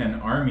Tennessee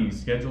and Army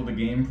scheduled a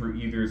game for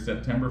either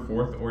September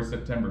 4th or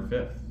September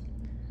 5th.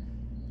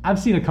 I've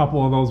seen a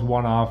couple of those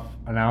one-off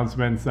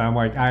announcements. I'm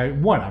like,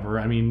 whatever.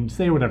 I mean,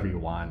 say whatever you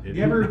want. Do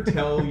you ever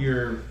tell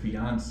your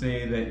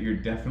fiance that you're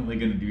definitely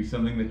going to do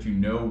something that you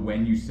know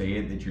when you say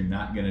it that you're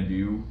not going to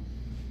do?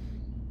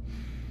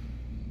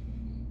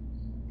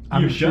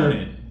 You've done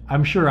it.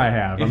 I'm sure I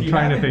have. I'm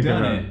trying to think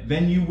of it.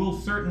 Then you will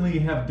certainly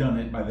have done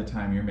it by the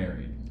time you're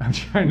married. I'm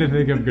trying to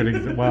think of good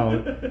examples.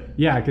 Well,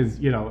 yeah, because,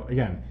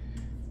 again.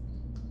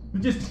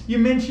 Just, you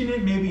mention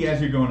it maybe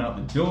as you're going out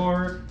the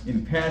door,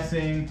 in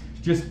passing,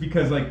 just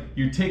because,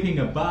 you're ticking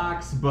a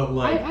box, but,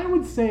 I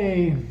would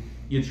say...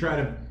 You try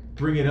to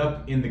bring it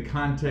up in the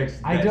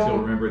context that you'll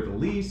remember it the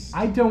least.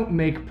 I don't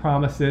make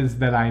promises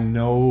that I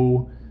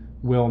know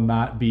will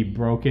not be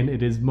broken.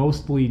 It is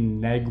mostly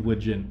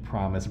negligent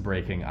promise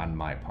breaking on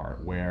my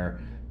part,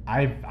 where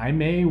I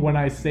may, when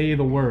I say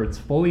the words,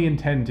 fully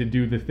intend to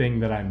do the thing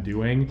that I'm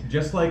doing.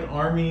 Just like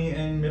Army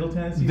and Middle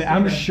Tennessee.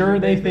 I'm sure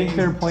they think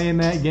they're playing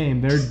that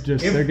game. They're going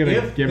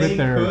to give it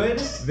their... If they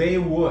could, they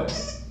would.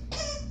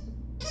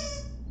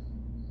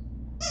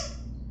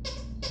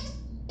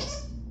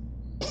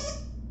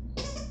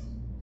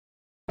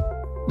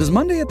 Does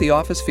Monday at the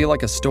office feel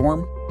like a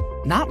storm?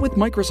 Not with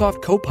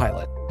Microsoft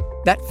Copilot.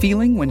 That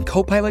feeling when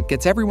Copilot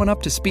gets everyone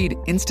up to speed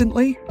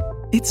instantly?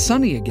 It's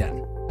sunny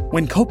again.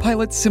 When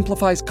Copilot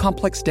simplifies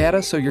complex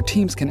data so your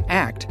teams can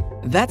act,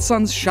 that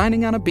sun's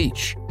shining on a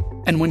beach.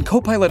 And when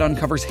Copilot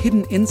uncovers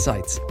hidden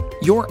insights,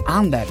 you're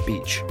on that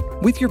beach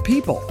with your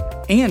people,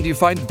 and you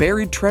find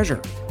buried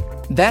treasure.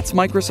 That's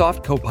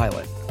Microsoft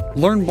Copilot.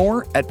 Learn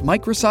more at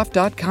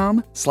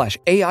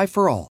Microsoft.com/AI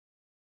for all.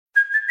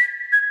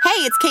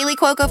 Hey, it's Kaylee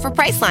Cuoco for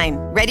Priceline.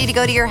 Ready to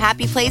go to your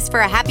happy place for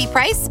a happy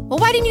price? Well,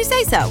 why didn't you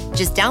say so?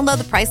 Just download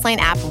the Priceline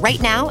app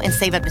right now and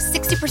save up to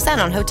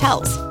 60% on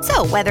hotels.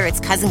 So whether it's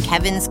Cousin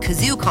Kevin's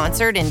Kazoo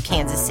Concert in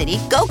Kansas City,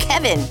 go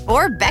Kevin,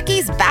 or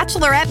Becky's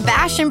Bachelorette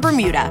Bash in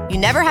Bermuda, you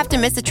never have to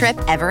miss a trip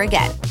ever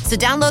again. So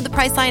download the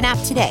Priceline app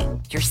today.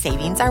 Your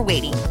savings are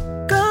waiting.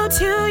 Go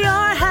to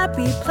your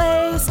happy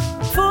place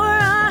for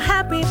a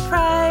happy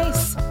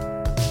price.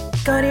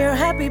 Go to your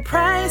happy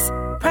price,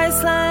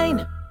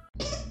 Priceline.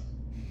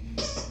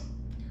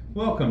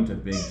 Welcome to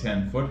Big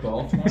Ten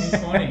Football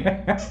 2020.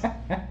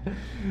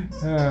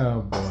 Oh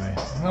boy.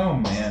 Oh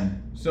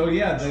man. So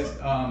yeah,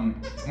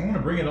 I'm going to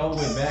bring it all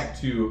the way back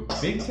to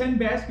Big Ten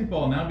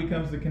basketball now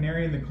becomes the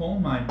canary in the coal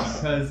mine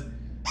because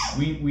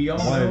we all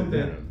know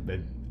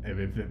that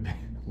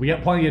we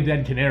got plenty of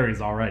dead canaries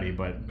already,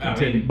 but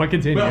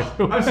continue.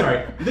 Well, I'm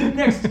sorry. The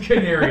next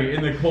canary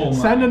in the coal mine.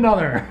 Send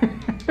another.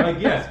 Like,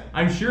 yes,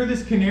 I'm sure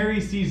this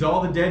canary sees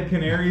all the dead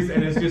canaries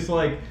and is just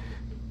like,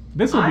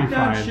 this will be fine.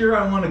 I'm not sure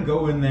I want to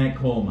go in that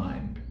coal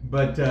mine.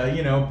 But,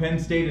 Penn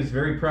State is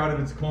very proud of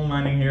its coal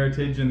mining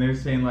heritage, and they're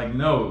saying, like,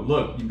 no,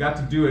 look, you've got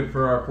to do it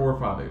for our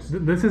forefathers.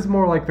 This is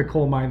more like the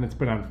coal mine that's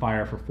been on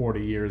fire for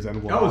 40 years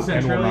and will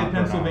Centralia,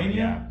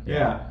 Pennsylvania?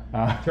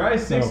 Yeah. Try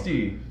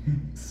 60.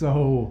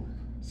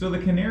 So the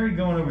canary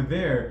going over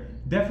there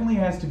definitely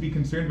has to be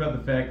concerned about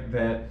the fact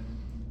that,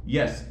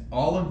 yes,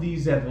 all of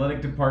these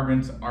athletic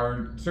departments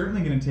are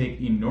certainly going to take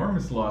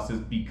enormous losses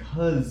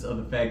because of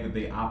the fact that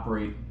they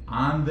operate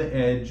on the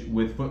edge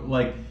with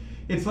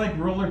it's like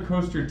Roller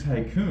Coaster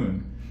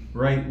Tycoon,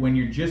 right? When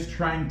you're just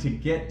trying to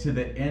get to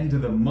the end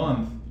of the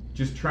month,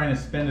 just trying to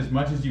spend as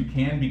much as you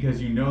can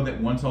because you know that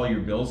once all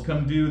your bills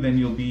come due, then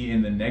you'll be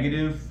in the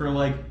negative for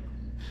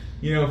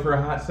for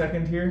a hot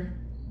second here.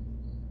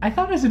 I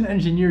thought as an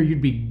engineer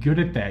you'd be good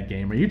at that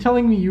game. Are you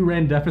telling me you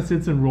ran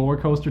deficits in Roller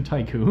Coaster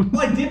Tycoon?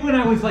 Well, I did when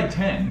I was like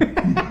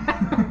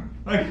 10.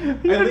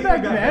 Even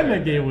back then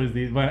that game was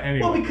but anyway.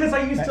 Well, because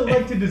I used to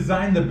like to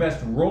design the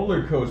best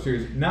roller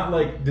coasters, not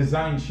like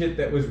design shit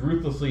that was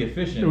ruthlessly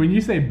efficient. When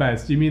you say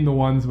best, you mean the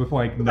ones with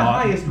like the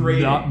highest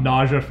rating,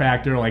 nausea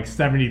factor like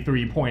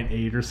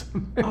 73.8 or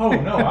something? Oh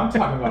no, I'm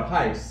talking about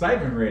high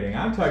excitement rating.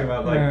 I'm talking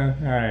about like all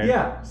right.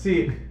 Yeah,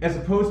 see, as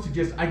opposed to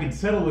just I could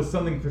settle with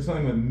something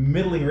with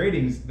middling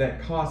ratings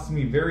that costs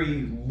me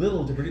very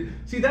little to produce.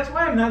 See, that's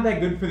why I'm not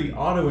that good for the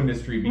auto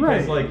industry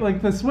because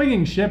like the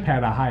Swinging Ship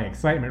had a high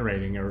excitement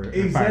rating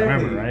if I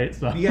remember right.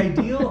 So. The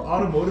ideal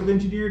automotive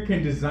engineer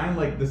can design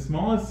like the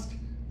smallest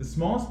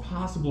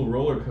possible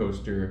roller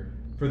coaster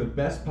for the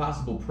best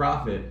possible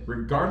profit,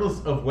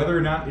 regardless of whether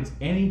or not it's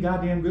any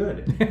goddamn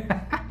good.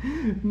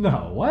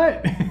 No,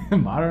 what?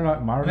 modern.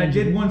 And I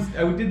did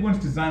once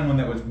design one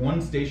that was one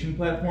station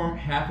platform,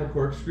 half a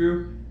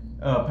corkscrew,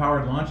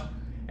 powered launch,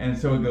 and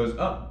so it goes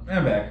up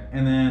and back,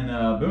 and then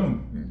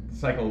boom,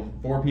 cycle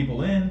 4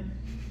 people in,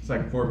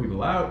 cycle 4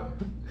 people out.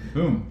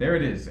 Boom, there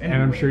it is. Anyway.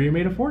 And I'm sure you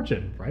made a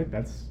fortune, right?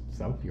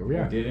 So here we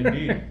are. I did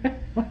indeed.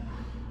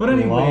 But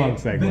anyway,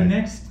 the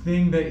next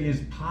thing that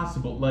is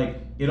possible,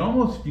 like, it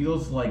almost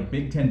feels like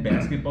Big Ten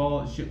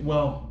basketball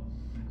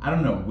I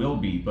don't know, will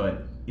be,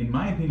 but in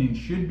my opinion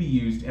should be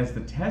used as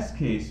the test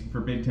case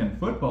for Big Ten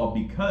football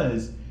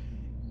because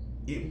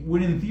it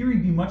would in theory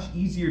be much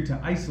easier to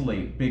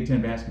isolate Big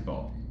Ten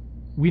basketball.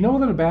 We know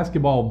that a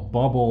basketball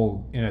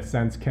bubble, in a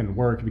sense, can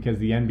work because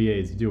the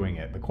NBA is doing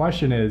it. The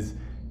question is,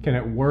 can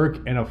it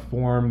work in a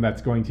form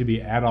that's going to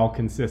be at all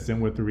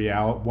consistent with the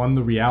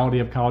reality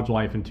of college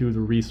life, and 2, the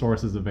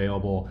resources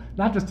available,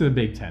 not just to the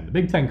Big Ten. The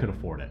Big Ten could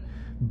afford it,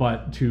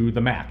 but to the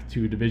MAC,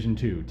 to Division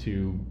II,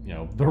 to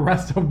the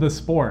rest of the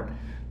sport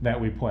that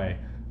we play.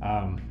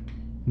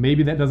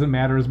 Maybe that doesn't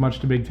matter as much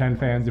to Big Ten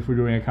fans if we're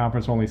doing a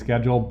conference-only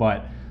schedule,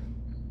 but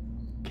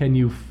can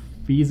you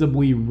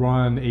feasibly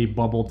run a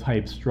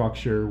bubble-type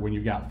structure when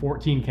you've got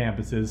 14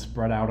 campuses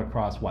spread out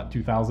across,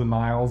 2,000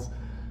 miles?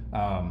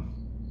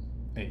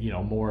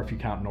 More if you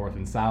count north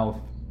and south.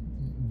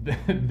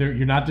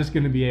 You're not just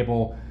going to be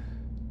able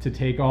to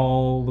take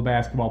all the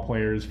basketball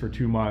players for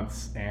 2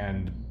 months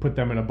and put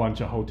them in a bunch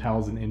of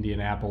hotels in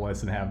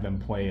Indianapolis and have them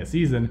play a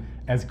season.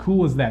 As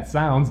cool as that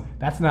sounds,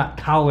 that's not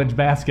college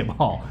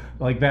basketball.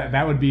 Like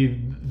that would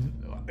be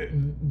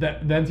the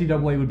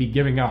NCAA would be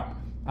giving up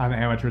on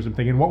amateurs. I'm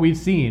thinking what we've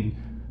seen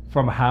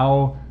from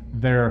how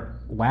their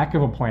lack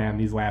of a plan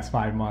these last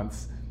 5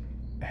 months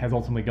has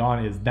ultimately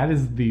gone is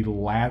the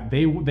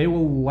they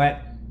will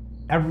let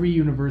every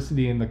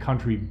university in the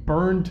country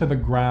burn to the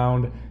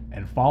ground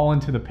and fall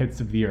into the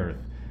pits of the earth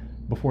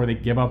before they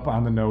give up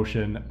on the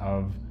notion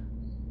of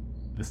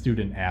the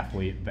student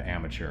athlete, the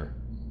amateur.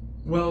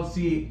 Well,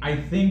 see, I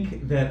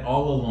think that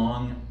all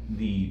along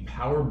the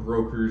power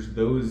brokers,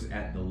 those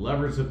at the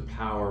levers of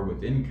power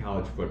within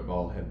college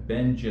football, have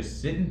been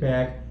just sitting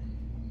back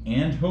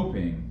and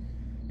hoping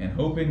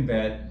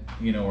that,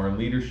 our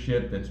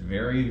leadership that's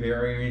very,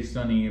 very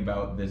sunny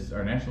about this,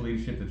 our national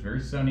leadership that's very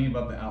sunny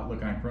about the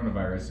outlook on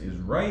coronavirus is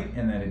right,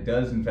 and that it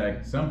does, in fact,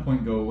 at some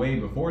point go away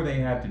before they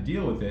have to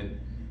deal with it.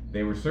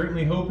 They were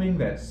certainly hoping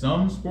that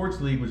some sports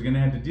league was going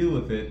to have to deal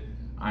with it.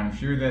 I'm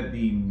sure that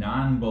the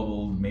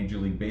non-bubble Major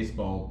League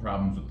Baseball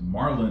problems with the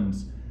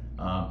Marlins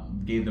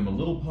gave them a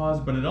little pause,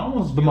 but it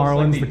almost the feels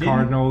Marlins, like the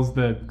Cardinals,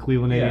 the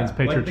Cleveland Indians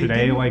pitcher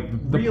today,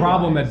 the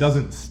problem that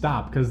doesn't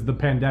stop because the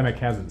pandemic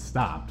hasn't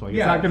stopped. It's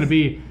not going to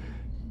be,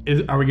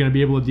 are we going to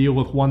be able to deal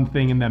with one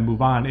thing and then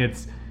move on?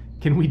 It's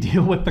can we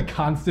deal with the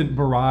constant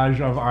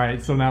barrage of, all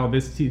right, so now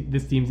this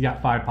team's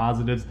got 5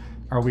 positives.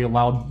 Are we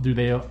allowed, do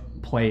they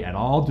play at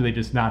all? Do they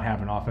just not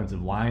have an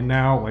offensive line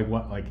now? Like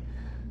what, like,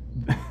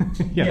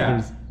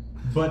 there's...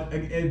 But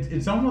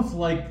it's almost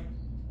like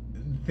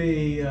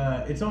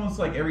it's almost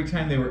like every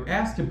time they were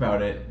asked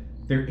about it,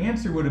 their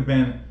answer would have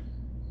been,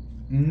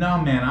 no,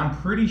 man, I'm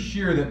pretty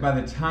sure that by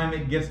the time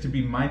it gets to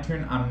be my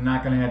turn, I'm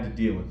not going to have to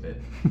deal with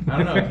it. I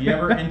don't know, if you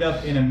ever end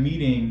up in a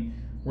meeting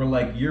where,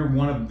 like, you're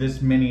one of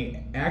this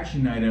many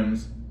action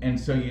items, and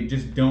so you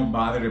just don't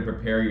bother to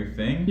prepare your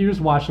thing. You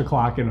just watch the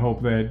clock and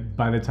hope that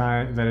by the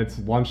time that it's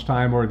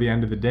lunchtime or the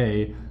end of the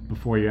day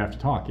before you have to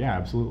talk. Yeah,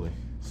 absolutely.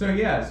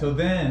 So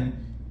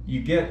then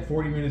you get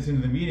 40 minutes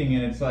into the meeting,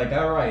 and it's like,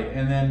 all right,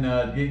 and then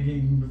can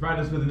you provide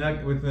us with an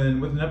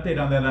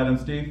update on that item,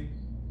 Steve?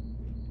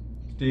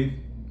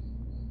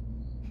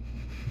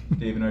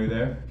 Steven, are you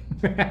there?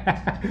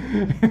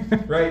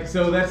 Right,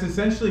 so that's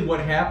essentially what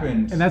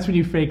happened. And that's when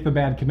you fake the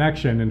bad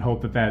connection and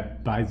hope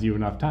that buys you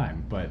enough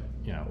time. But,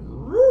 you know.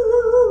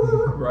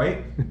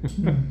 Right?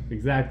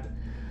 Exactly.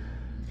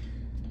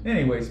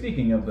 Anyway,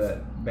 speaking of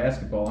that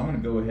basketball, I'm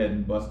going to go ahead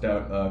and bust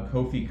out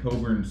Kofi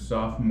Coburn's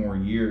sophomore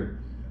year,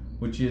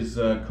 which is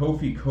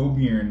Kofi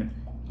Coburn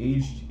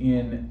aged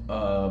in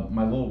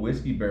my little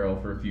whiskey barrel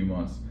for a few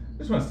months. I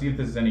just want to see if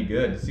this is any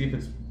good, see if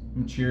it's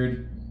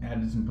matured,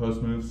 added some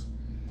post moves.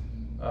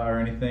 Or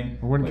anything.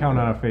 I wouldn't count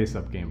on a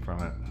face-up game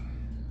from it.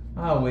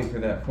 I'll wait for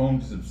that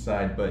foam to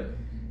subside, but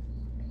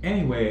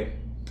anyway,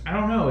 I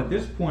don't know. At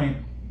this point,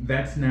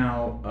 that's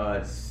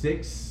now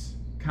 6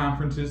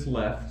 conferences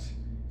left.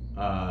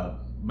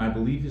 My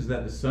belief is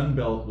that the Sun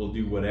Belt will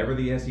do whatever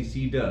the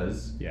SEC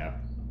does. Yeah.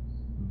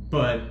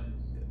 But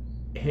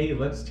hey,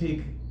 let's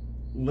take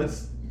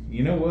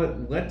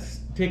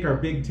our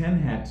Big Ten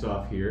hats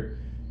off here.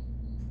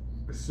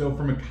 So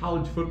from a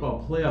college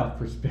football playoff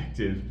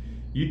perspective,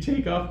 you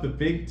take off the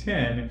Big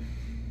Ten,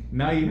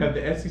 now you have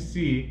the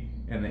SEC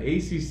and the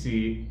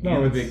ACC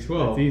and the Big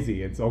 12. It's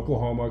easy. It's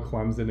Oklahoma,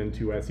 Clemson, and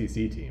 2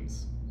 SEC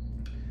teams.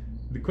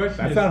 The question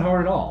That's is, not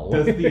hard at all.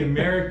 Does the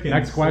American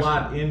Next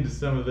slot into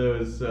some of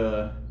those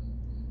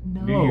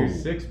New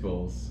Year's Six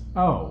Bowls?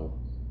 Oh,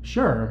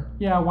 sure.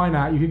 Yeah, why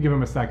not? You could give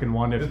them a second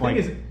one if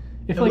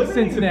If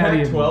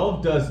Cincinnati the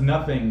Pac-12 does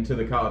nothing to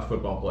the college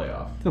football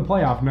playoff. The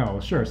playoff, no,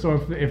 sure. So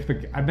if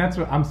that's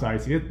what I'm sorry.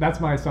 See, that's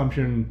my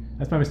assumption.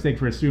 That's my mistake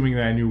for assuming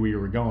that I knew where you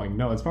were going.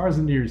 No, as far as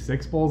the New Year's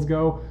Six bowls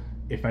go,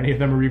 if any of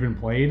them are even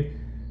played,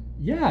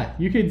 yeah,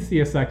 you could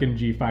see a second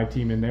G5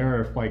 team in there,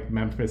 or if like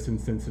Memphis and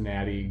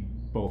Cincinnati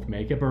both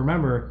make it. But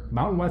remember,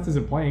 Mountain West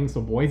isn't playing, so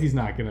Boise's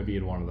not going to be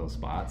in one of those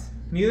spots.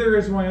 Neither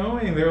is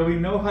Wyoming. There will be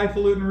no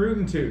highfalutin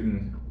rootin'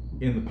 tootin'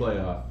 in the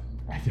playoff.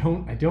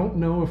 I don't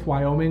know if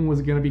Wyoming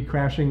was going to be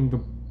crashing the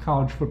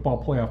college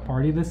football playoff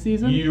party this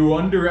season. You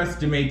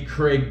underestimate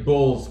Craig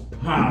Bull's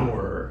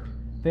power.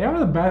 They are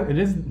the best. It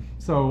is.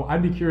 So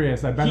I'd be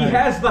curious. I bet he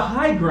has the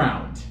high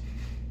ground.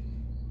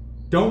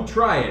 Don't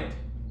try it.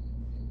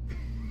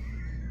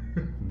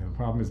 The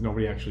problem is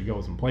nobody actually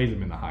goes and plays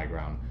him in the high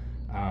ground.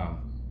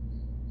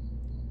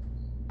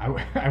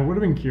 I would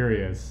have been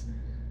curious,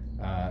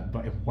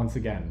 but once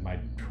again, my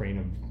train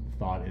of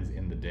thought is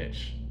in the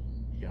ditch.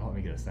 Let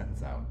me get a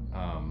sentence out.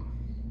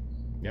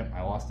 Yep,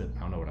 I lost it. I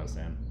don't know what I was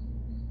saying.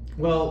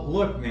 Well,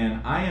 look, man,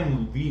 I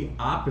am the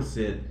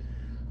opposite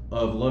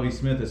of Lovie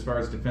Smith as far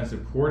as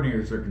defensive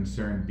coordinators are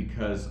concerned,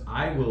 because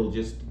I will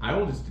just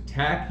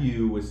attack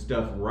you with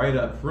stuff right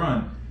up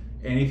front,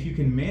 and if you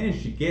can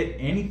manage to get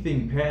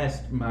anything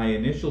past my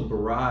initial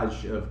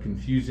barrage of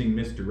confusing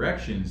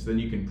misdirections, then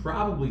you can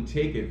probably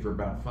take it for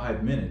about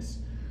 5 minutes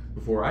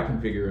before I can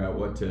figure out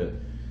what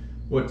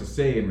to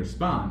say in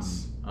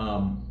response.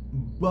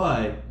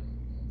 But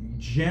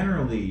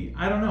generally,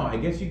 I don't know. I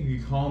guess you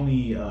could call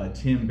me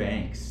Tim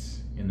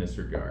Banks in this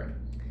regard.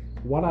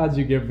 What odds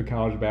you give the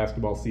college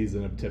basketball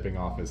season of tipping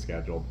off as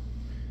scheduled?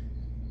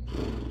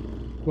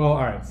 Well,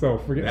 all right. So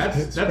forget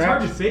that's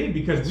hard to say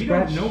because we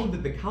don't know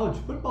that the college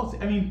football.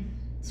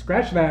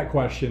 Scratch that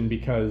question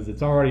because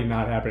it's already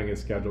not happening as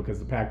scheduled because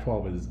the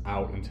Pac-12 is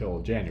out until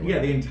January. Yeah,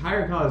 the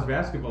entire college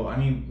basketball. I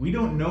mean, we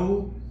don't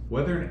know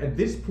whether at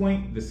this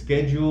point the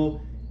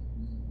schedule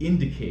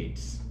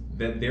indicates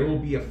that there will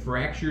be a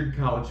fractured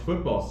college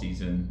football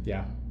season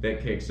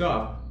that kicks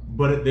off.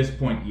 But at this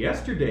point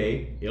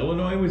yesterday,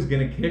 Illinois was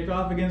going to kick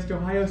off against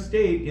Ohio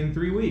State in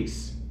 3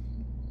 weeks.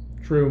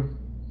 True.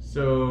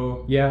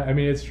 So... Yeah, I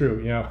mean, it's true.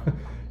 You know,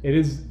 it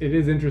is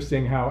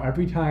interesting how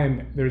every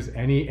time there's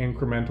any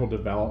incremental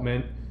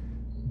development,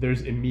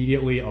 there's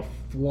immediately a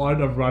flood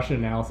of Russian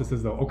analysis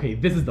as though, okay,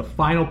 this is the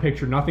final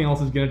picture. Nothing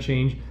else is going to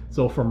change.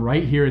 So from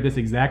right here, this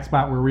exact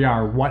spot where we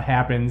are, what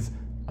happens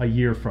a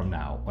year from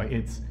now? Like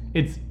it's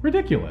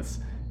ridiculous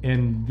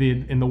in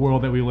the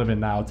world that we live in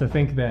now to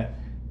think that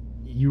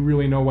you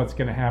really know what's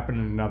going to happen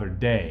in another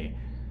day.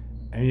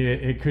 I mean,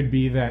 it could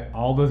be that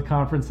all the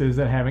conferences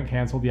that haven't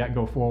canceled yet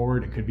go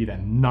forward. It could be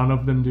that none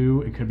of them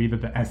do. It could be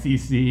that the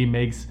SEC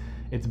makes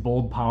its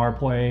bold power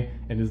play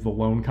and is the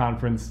lone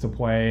conference to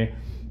play.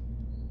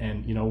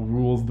 and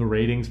rules the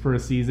ratings for a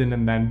season,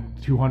 and then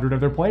 200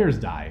 of their players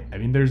die. I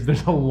mean, there's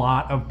a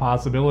lot of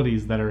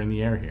possibilities that are in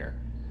the air here.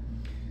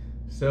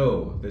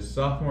 So the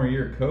sophomore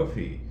year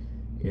Kofi,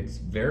 it's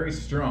very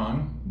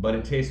strong, but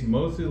it tastes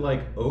mostly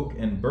like oak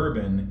and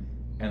bourbon,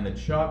 and the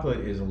chocolate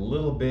is a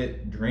little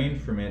bit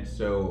drained from it.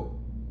 So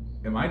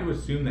am I to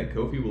assume that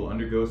Kofi will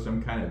undergo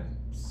some kind of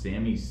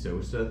Sammy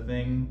Sosa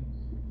thing?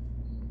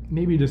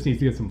 Maybe he just needs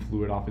to get some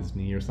fluid off his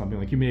knee or something.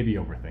 Like, you may be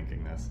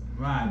overthinking this.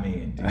 I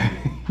mean, dude.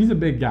 He's a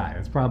big guy.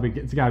 It's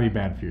got to be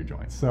bad for your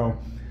joints. So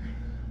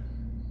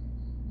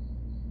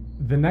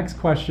the next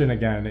question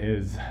again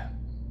is,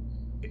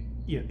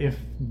 if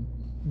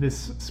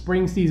this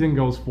spring season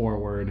goes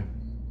forward,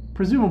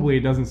 presumably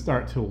it doesn't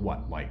start till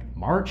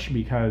March,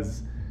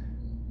 because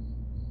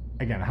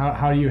again,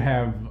 how do you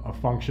have a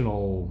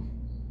functional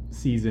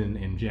season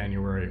in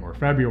January or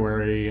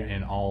February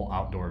in all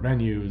outdoor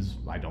venues?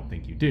 I don't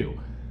think you do.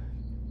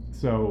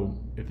 So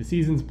if the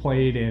season's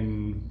played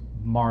in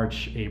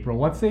March, April,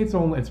 let's say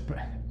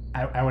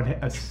I would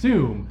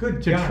assume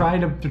try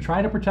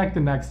to protect the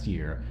next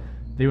year,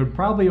 they would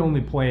probably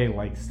only play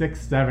like 6,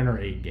 7, or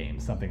 8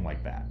 games, something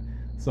like that.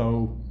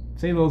 So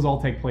say those all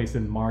take place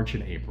in March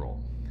and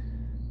April.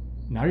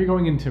 Now you're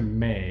going into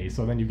May,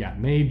 so then you've got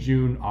May,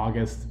 June,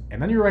 August, and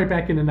then you're right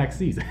back into next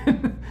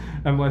season,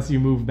 unless you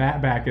move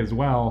that back as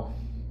well.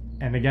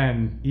 And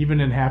again, even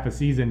in half a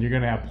season, you're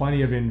going to have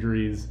plenty of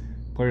injuries.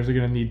 Players are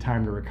going to need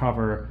time to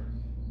recover.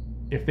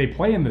 If they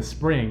play in the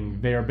spring,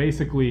 they are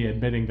basically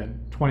admitting that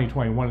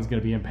 2021 is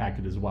going to be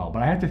impacted as well.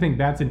 But I have to think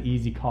that's an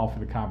easy call for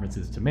the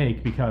conferences to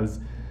make, because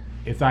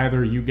it's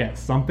either you get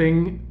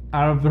something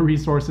out of the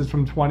resources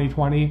from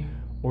 2020,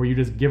 or you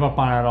just give up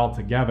on it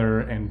altogether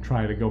and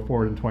try to go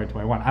forward in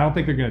 2021. I don't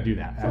think they're going to do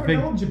that. From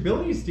an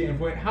eligibility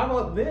standpoint, how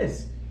about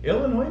this?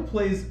 Illinois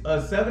plays a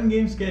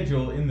 7-game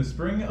schedule in the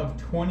spring of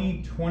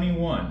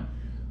 2021.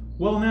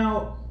 Well,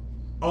 now,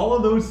 all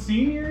of those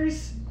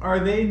seniors, are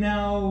they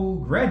now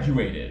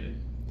graduated?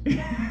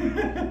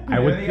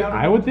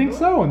 I would think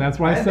so, and that's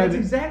why I said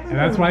exactly. And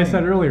that's why I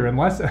said earlier,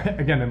 unless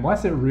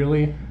it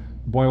really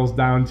boils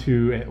down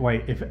to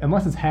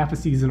unless it's half a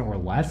season or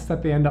less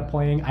that they end up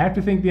playing, I have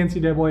to think the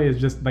NCAA is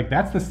just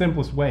that's the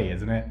simplest way,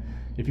 isn't it?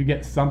 If you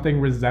get something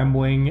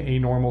resembling a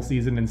normal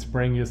season in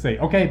spring, you just say,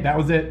 okay, that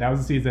was it, that was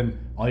the season,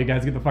 all you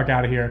guys get the fuck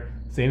out of here,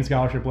 same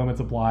scholarship limits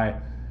apply.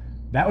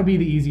 That would be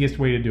the easiest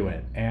way to do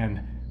it.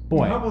 And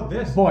boy, how about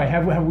this? Boy,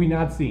 have we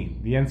not seen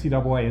the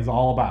NCAA is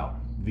all about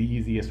the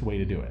easiest way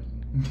to do it.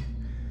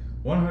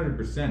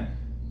 100%.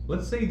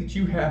 Let's say that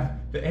you have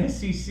the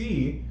SEC,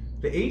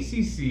 the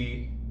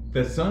ACC,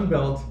 the Sun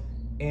Belt,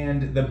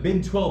 and the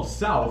Big 12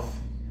 South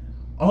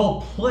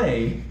all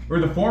play, or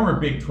the former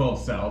Big 12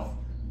 South,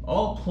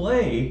 all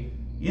play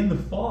in the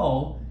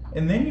fall,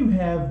 and then you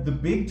have the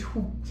Big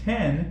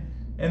 10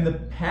 and the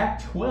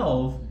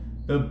Pac-12,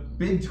 the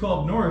Big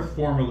 12 North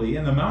formerly,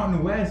 and the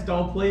Mountain West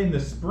all play in the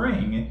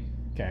spring.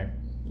 Okay.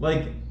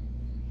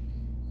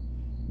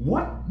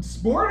 What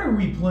sport are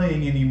we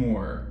playing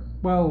anymore?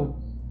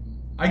 Well,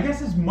 I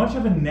guess as much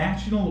of a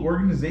national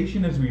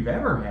organization as we've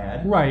ever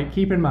had. Right.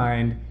 Keep in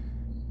mind,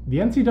 the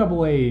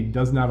NCAA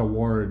does not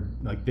award,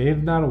 they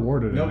have not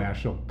awarded a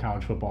national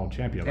college football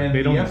champion. And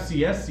the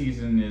FCS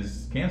season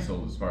is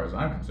canceled as far as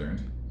I'm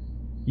concerned.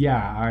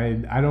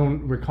 Yeah, I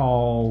don't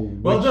recall.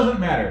 Well, it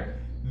doesn't matter.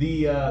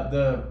 The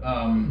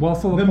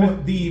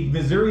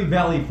Missouri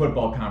Valley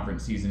Football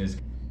Conference season is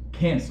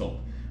canceled,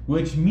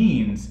 which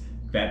means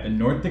that the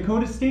North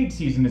Dakota State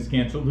season is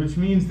canceled, which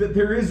means that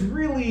there is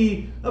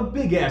really a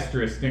big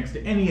asterisk next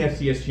to any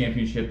FCS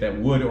championship that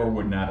would or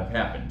would not have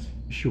happened.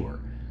 Sure.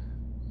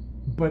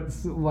 But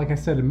like I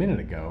said a minute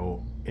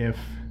ago, if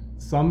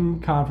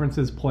some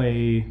conferences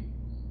play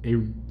a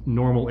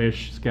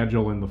normal-ish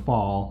schedule in the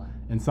fall,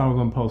 and some of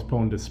them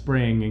postpone to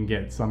spring and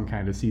get some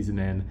kind of season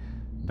in,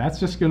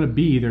 that's just going to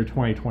be their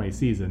 2020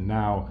 season.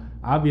 Now,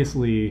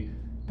 obviously,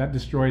 that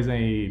destroys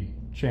any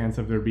chance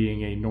of there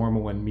being a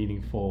normal and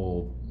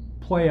meaningful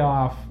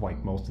playoff.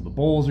 Most of the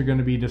bowls are going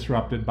to be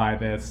disrupted by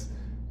this.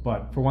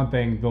 But for one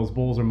thing, those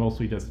bowls are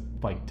mostly just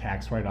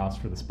tax write-offs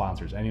for the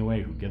sponsors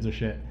anyway. Who gives a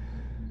shit?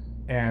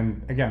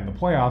 And again, the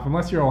playoff,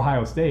 unless you're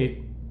Ohio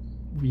State,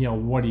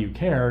 what do you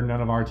care?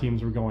 None of our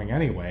teams were going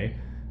anyway.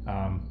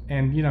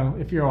 And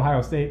if you're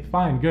Ohio State,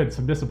 fine, good.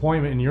 Some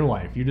disappointment in your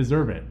life. You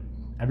deserve it.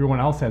 Everyone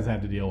else has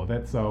had to deal with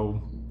it.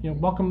 So,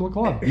 welcome to the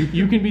club.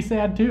 You can be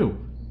sad too.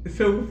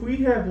 So if we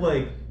have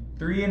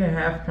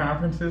 3.5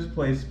 conferences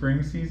play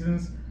spring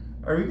seasons,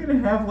 are we going to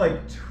have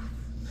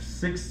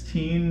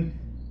 16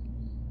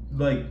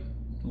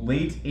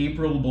 late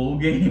April bowl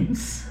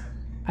games?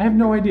 I have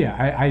no idea.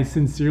 I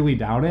sincerely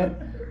doubt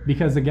it,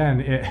 because again,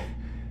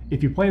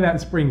 if you play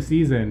that spring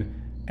season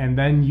and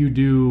then you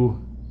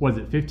do,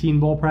 15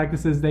 bowl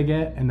practices they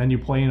get, and then you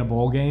play in a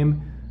bowl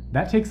game,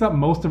 that takes up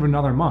most of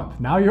another month.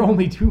 Now you're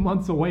only 2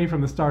 months away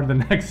from the start of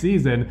the next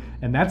season,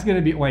 and that's going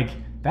to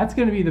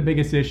be the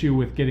biggest issue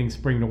with getting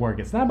spring to work.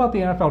 It's not about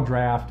the NFL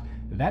draft.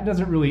 That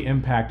doesn't really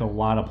impact a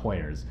lot of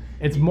players.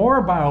 It's more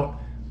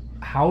about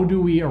how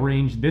do we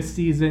arrange this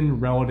season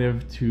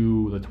relative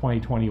to the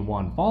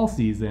 2021 fall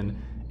season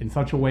in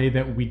such a way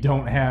that we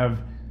don't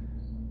have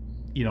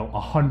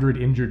 100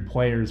 injured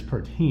players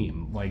per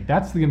team? Like,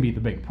 that's going to be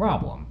the big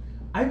problem.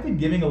 I've been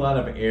giving a lot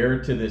of air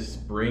to this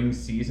spring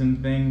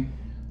season thing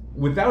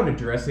without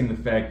addressing the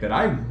fact that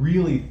I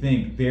really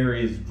think there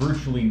is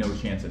virtually no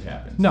chance it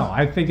happens. No,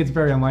 I think it's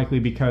very unlikely,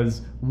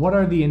 because what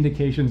are the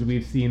indications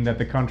we've seen that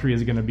the country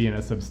is going to be in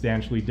a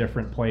substantially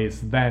different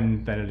place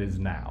than it is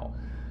now?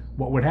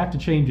 What would have to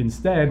change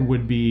instead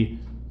would be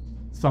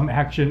some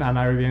action on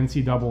either the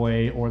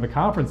NCAA or the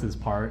conference's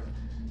part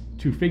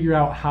to figure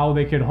out how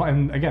they could,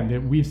 and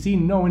again, we've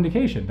seen no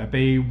indication that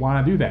they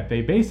want to do that.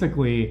 They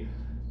basically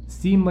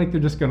seem like they're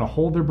just going to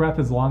hold their breath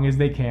as long as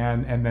they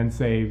can and then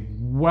say,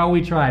 well,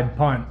 we tried,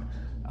 punt.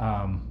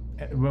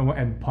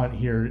 And punt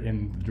here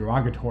in the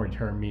derogatory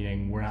term,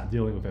 meaning we're not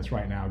dealing with this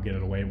right now, get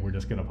it away, we're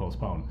just going to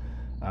postpone.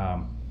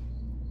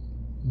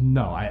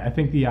 No, I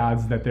think the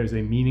odds that there's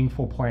a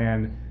meaningful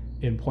plan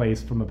in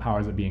place from the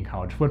powers that be in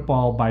college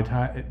football by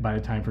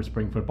the time for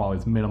spring football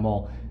is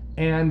minimal,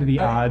 and the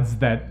odds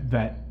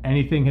that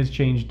anything has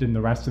changed in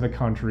the rest of the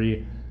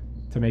country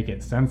to make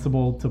it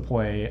sensible to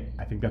play,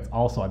 I think that's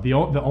also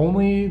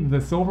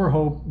the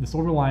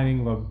silver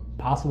lining, the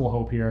possible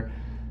hope here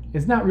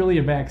is not really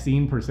a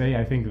vaccine per se.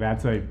 I think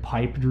that's a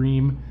pipe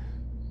dream,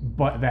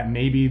 but that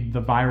maybe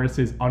the virus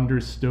is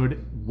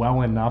understood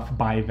well enough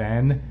by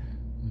then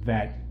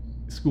that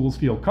schools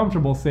feel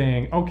comfortable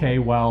saying, okay,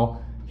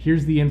 well,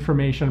 here's the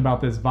information about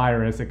this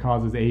virus. It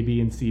causes A,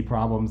 B, and C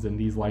problems in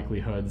these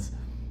likelihoods.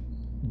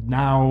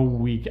 Now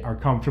we are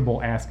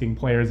comfortable asking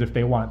players if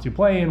they want to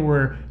play, and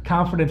we're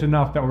confident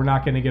enough that we're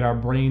not going to get our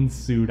brains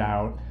sued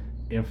out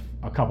if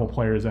a couple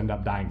players end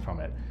up dying from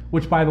it.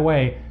 Which, by the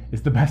way,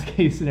 is the best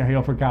case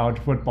scenario for college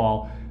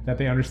football, that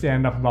they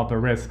understand enough about the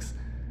risks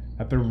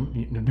that they're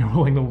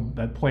willing to,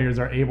 that players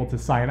are able to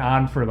sign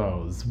on for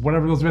those.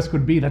 Whatever those risks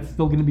would be, that's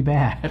still going to be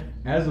bad.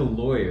 As a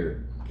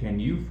lawyer, can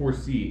you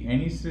foresee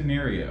any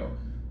scenario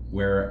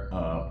where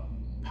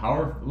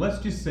let's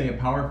just say a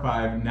Power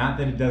 5, not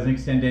that it doesn't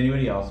extend to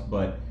anybody else,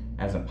 but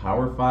as a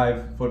Power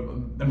 5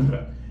 football,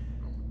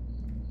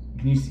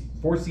 can you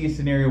foresee a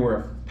scenario where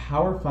a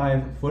Power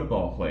 5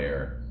 football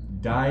player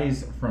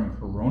dies from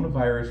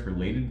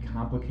coronavirus-related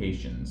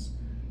complications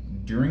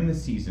during the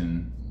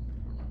season,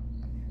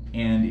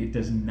 and it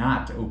does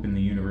not open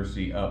the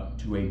university up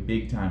to a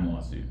big-time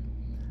lawsuit?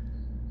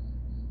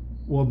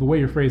 Well, the way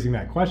you're phrasing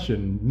that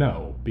question,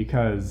 no,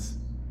 because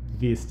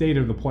the estate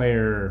of the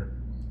player,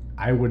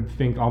 I would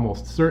think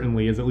almost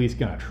certainly, is at least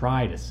going to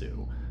try to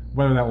sue.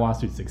 Whether that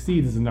lawsuit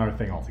succeeds is another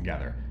thing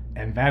altogether.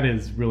 And that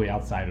is really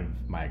outside of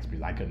my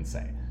expertise. I couldn't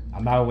say.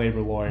 I'm not a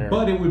labor lawyer.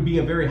 But it would be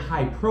a very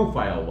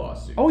high-profile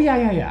lawsuit. Oh,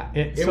 yeah.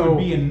 It would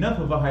be enough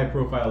of a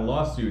high-profile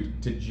lawsuit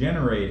to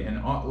generate,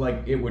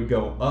 it would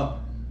go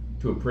up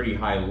to a pretty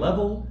high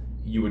level.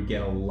 You would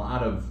get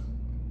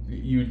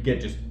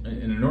just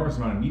an enormous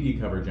amount of media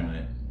coverage on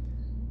it.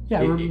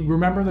 Yeah,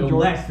 remember the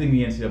last thing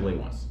the NCAA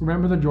wants.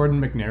 Remember the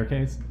Jordan McNair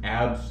case?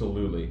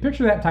 Absolutely.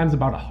 Picture that times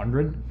about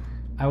 100,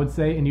 I would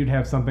say, and you'd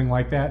have something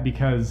like that,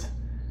 because...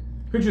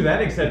 Picture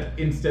that, except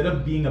instead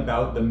of being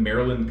about the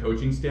Maryland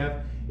coaching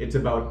staff, it's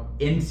about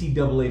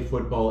NCAA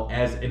football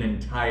as an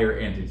entire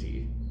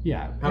entity.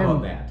 Yeah. How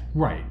about that?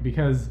 Right,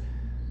 because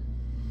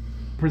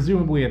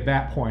presumably at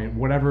that point,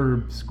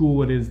 whatever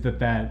school it is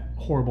that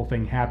horrible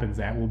thing happens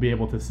at will be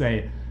able to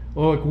say,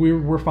 look,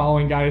 we're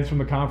following guidance from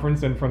the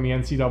conference and from the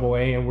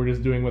NCAA, and we're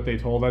just doing what they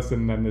told us,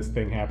 and then this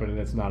thing happened, and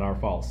it's not our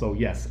fault. So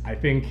yes, I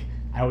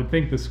would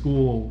think the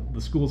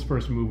school's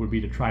first move would be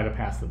to try to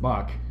pass the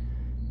buck,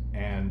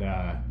 and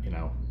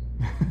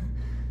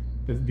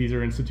these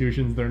are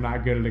institutions that are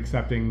not good at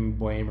accepting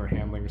blame or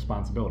handling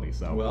responsibility.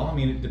 So well,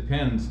 it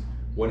depends.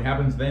 What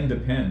happens then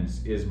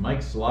depends. Is Mike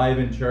Slive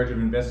in charge of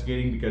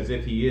investigating? Because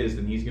if he is,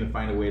 then he's going to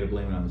find a way to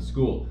blame it on the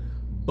school.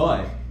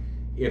 But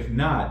if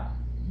not,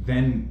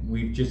 then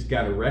we've just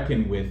got to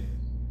reckon with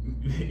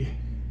it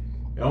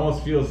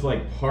almost feels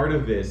like part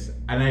of this,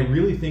 and I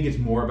really think it's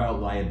more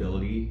about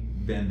liability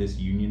than this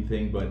union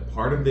thing, but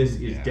part of this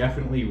is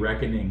definitely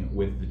reckoning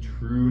with the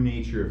true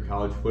nature of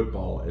college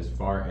football as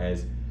far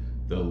as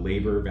the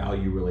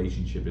labor-value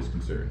relationship is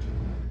concerned.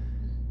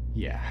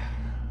 Yeah.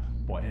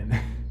 Boy, and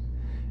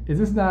is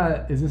this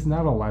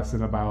not a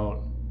lesson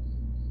about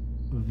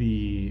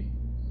the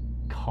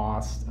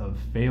cost of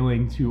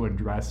failing to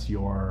address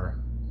your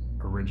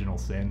original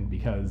sin?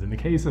 Because in the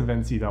case of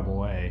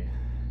NCAA,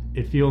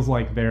 it feels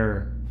like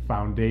their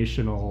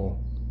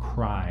foundational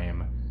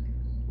crime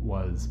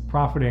was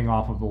profiting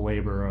off of the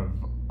labor of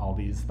all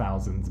these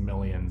thousands,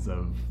 millions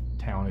of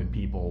talented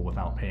people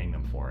without paying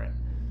them for it.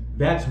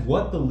 That's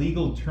what the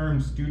legal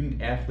term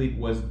student athlete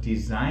was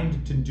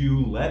designed to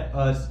do. Let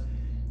us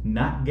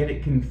not get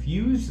it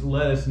confused.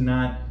 Let us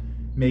not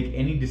make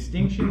any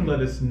distinction.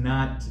 Let us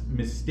not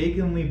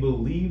mistakenly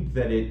believe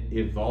that it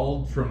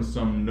evolved from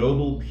some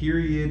noble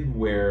period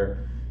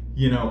where,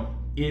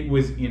 it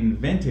was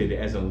invented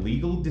as a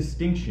legal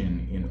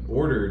distinction in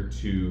order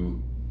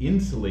to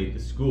insulate the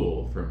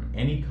school from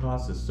any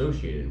costs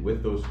associated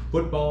with those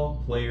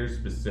football players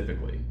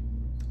specifically.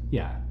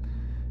 Yeah.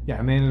 Yeah,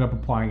 and they ended up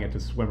applying it to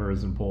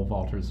swimmers and pole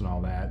vaulters and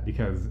all that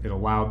because it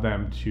allowed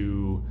them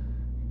to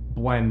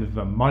blend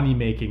the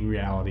money-making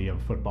reality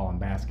of football and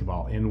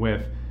basketball in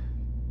with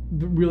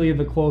really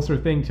the closer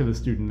thing to the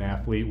student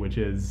athlete, which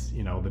is,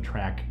 the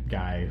track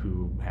guy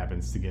who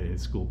happens to get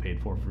his school paid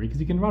for free because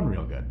he can run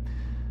real good.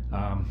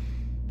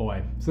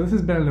 Boy, so this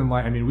has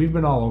been we've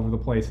been all over the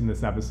place in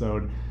this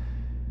episode.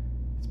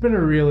 It's been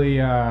a really,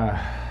 I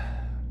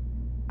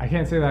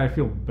can't say that I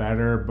feel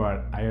better,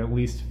 but I at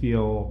least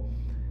feel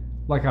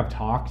like I've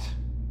talked.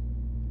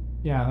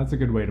 Yeah, that's a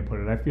good way to put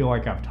it. I feel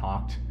like I've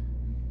talked.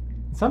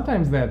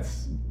 Sometimes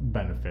that's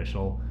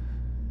beneficial,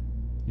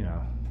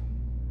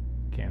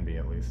 can be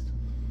at least.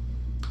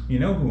 You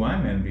know who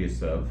I'm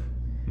envious of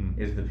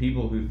is the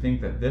people who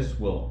think that this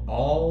will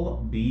all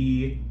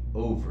be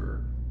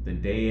over the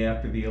day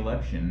after the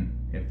election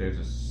if there's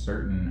a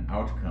certain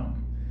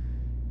outcome.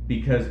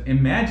 Because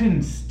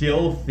imagine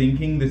still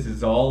thinking this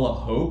is all a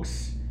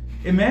hoax.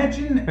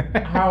 Imagine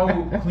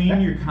how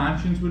clean your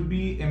conscience would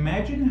be.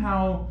 Imagine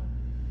how,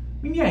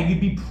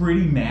 you'd be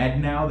pretty mad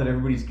now that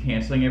everybody's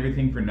canceling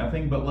everything for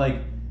nothing, but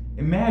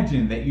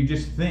imagine that you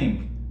just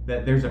think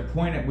that there's a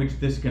point at which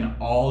this can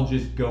all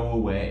just go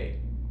away.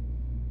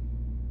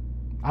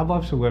 I'd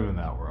love to live in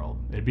that world.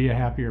 It'd be a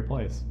happier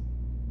place.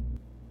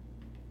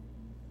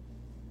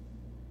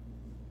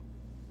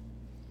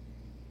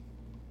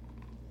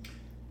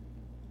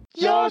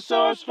 Your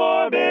source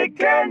for Big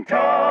Ten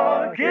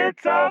talk.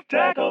 It's Off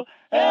Tackle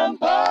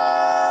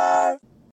Empire.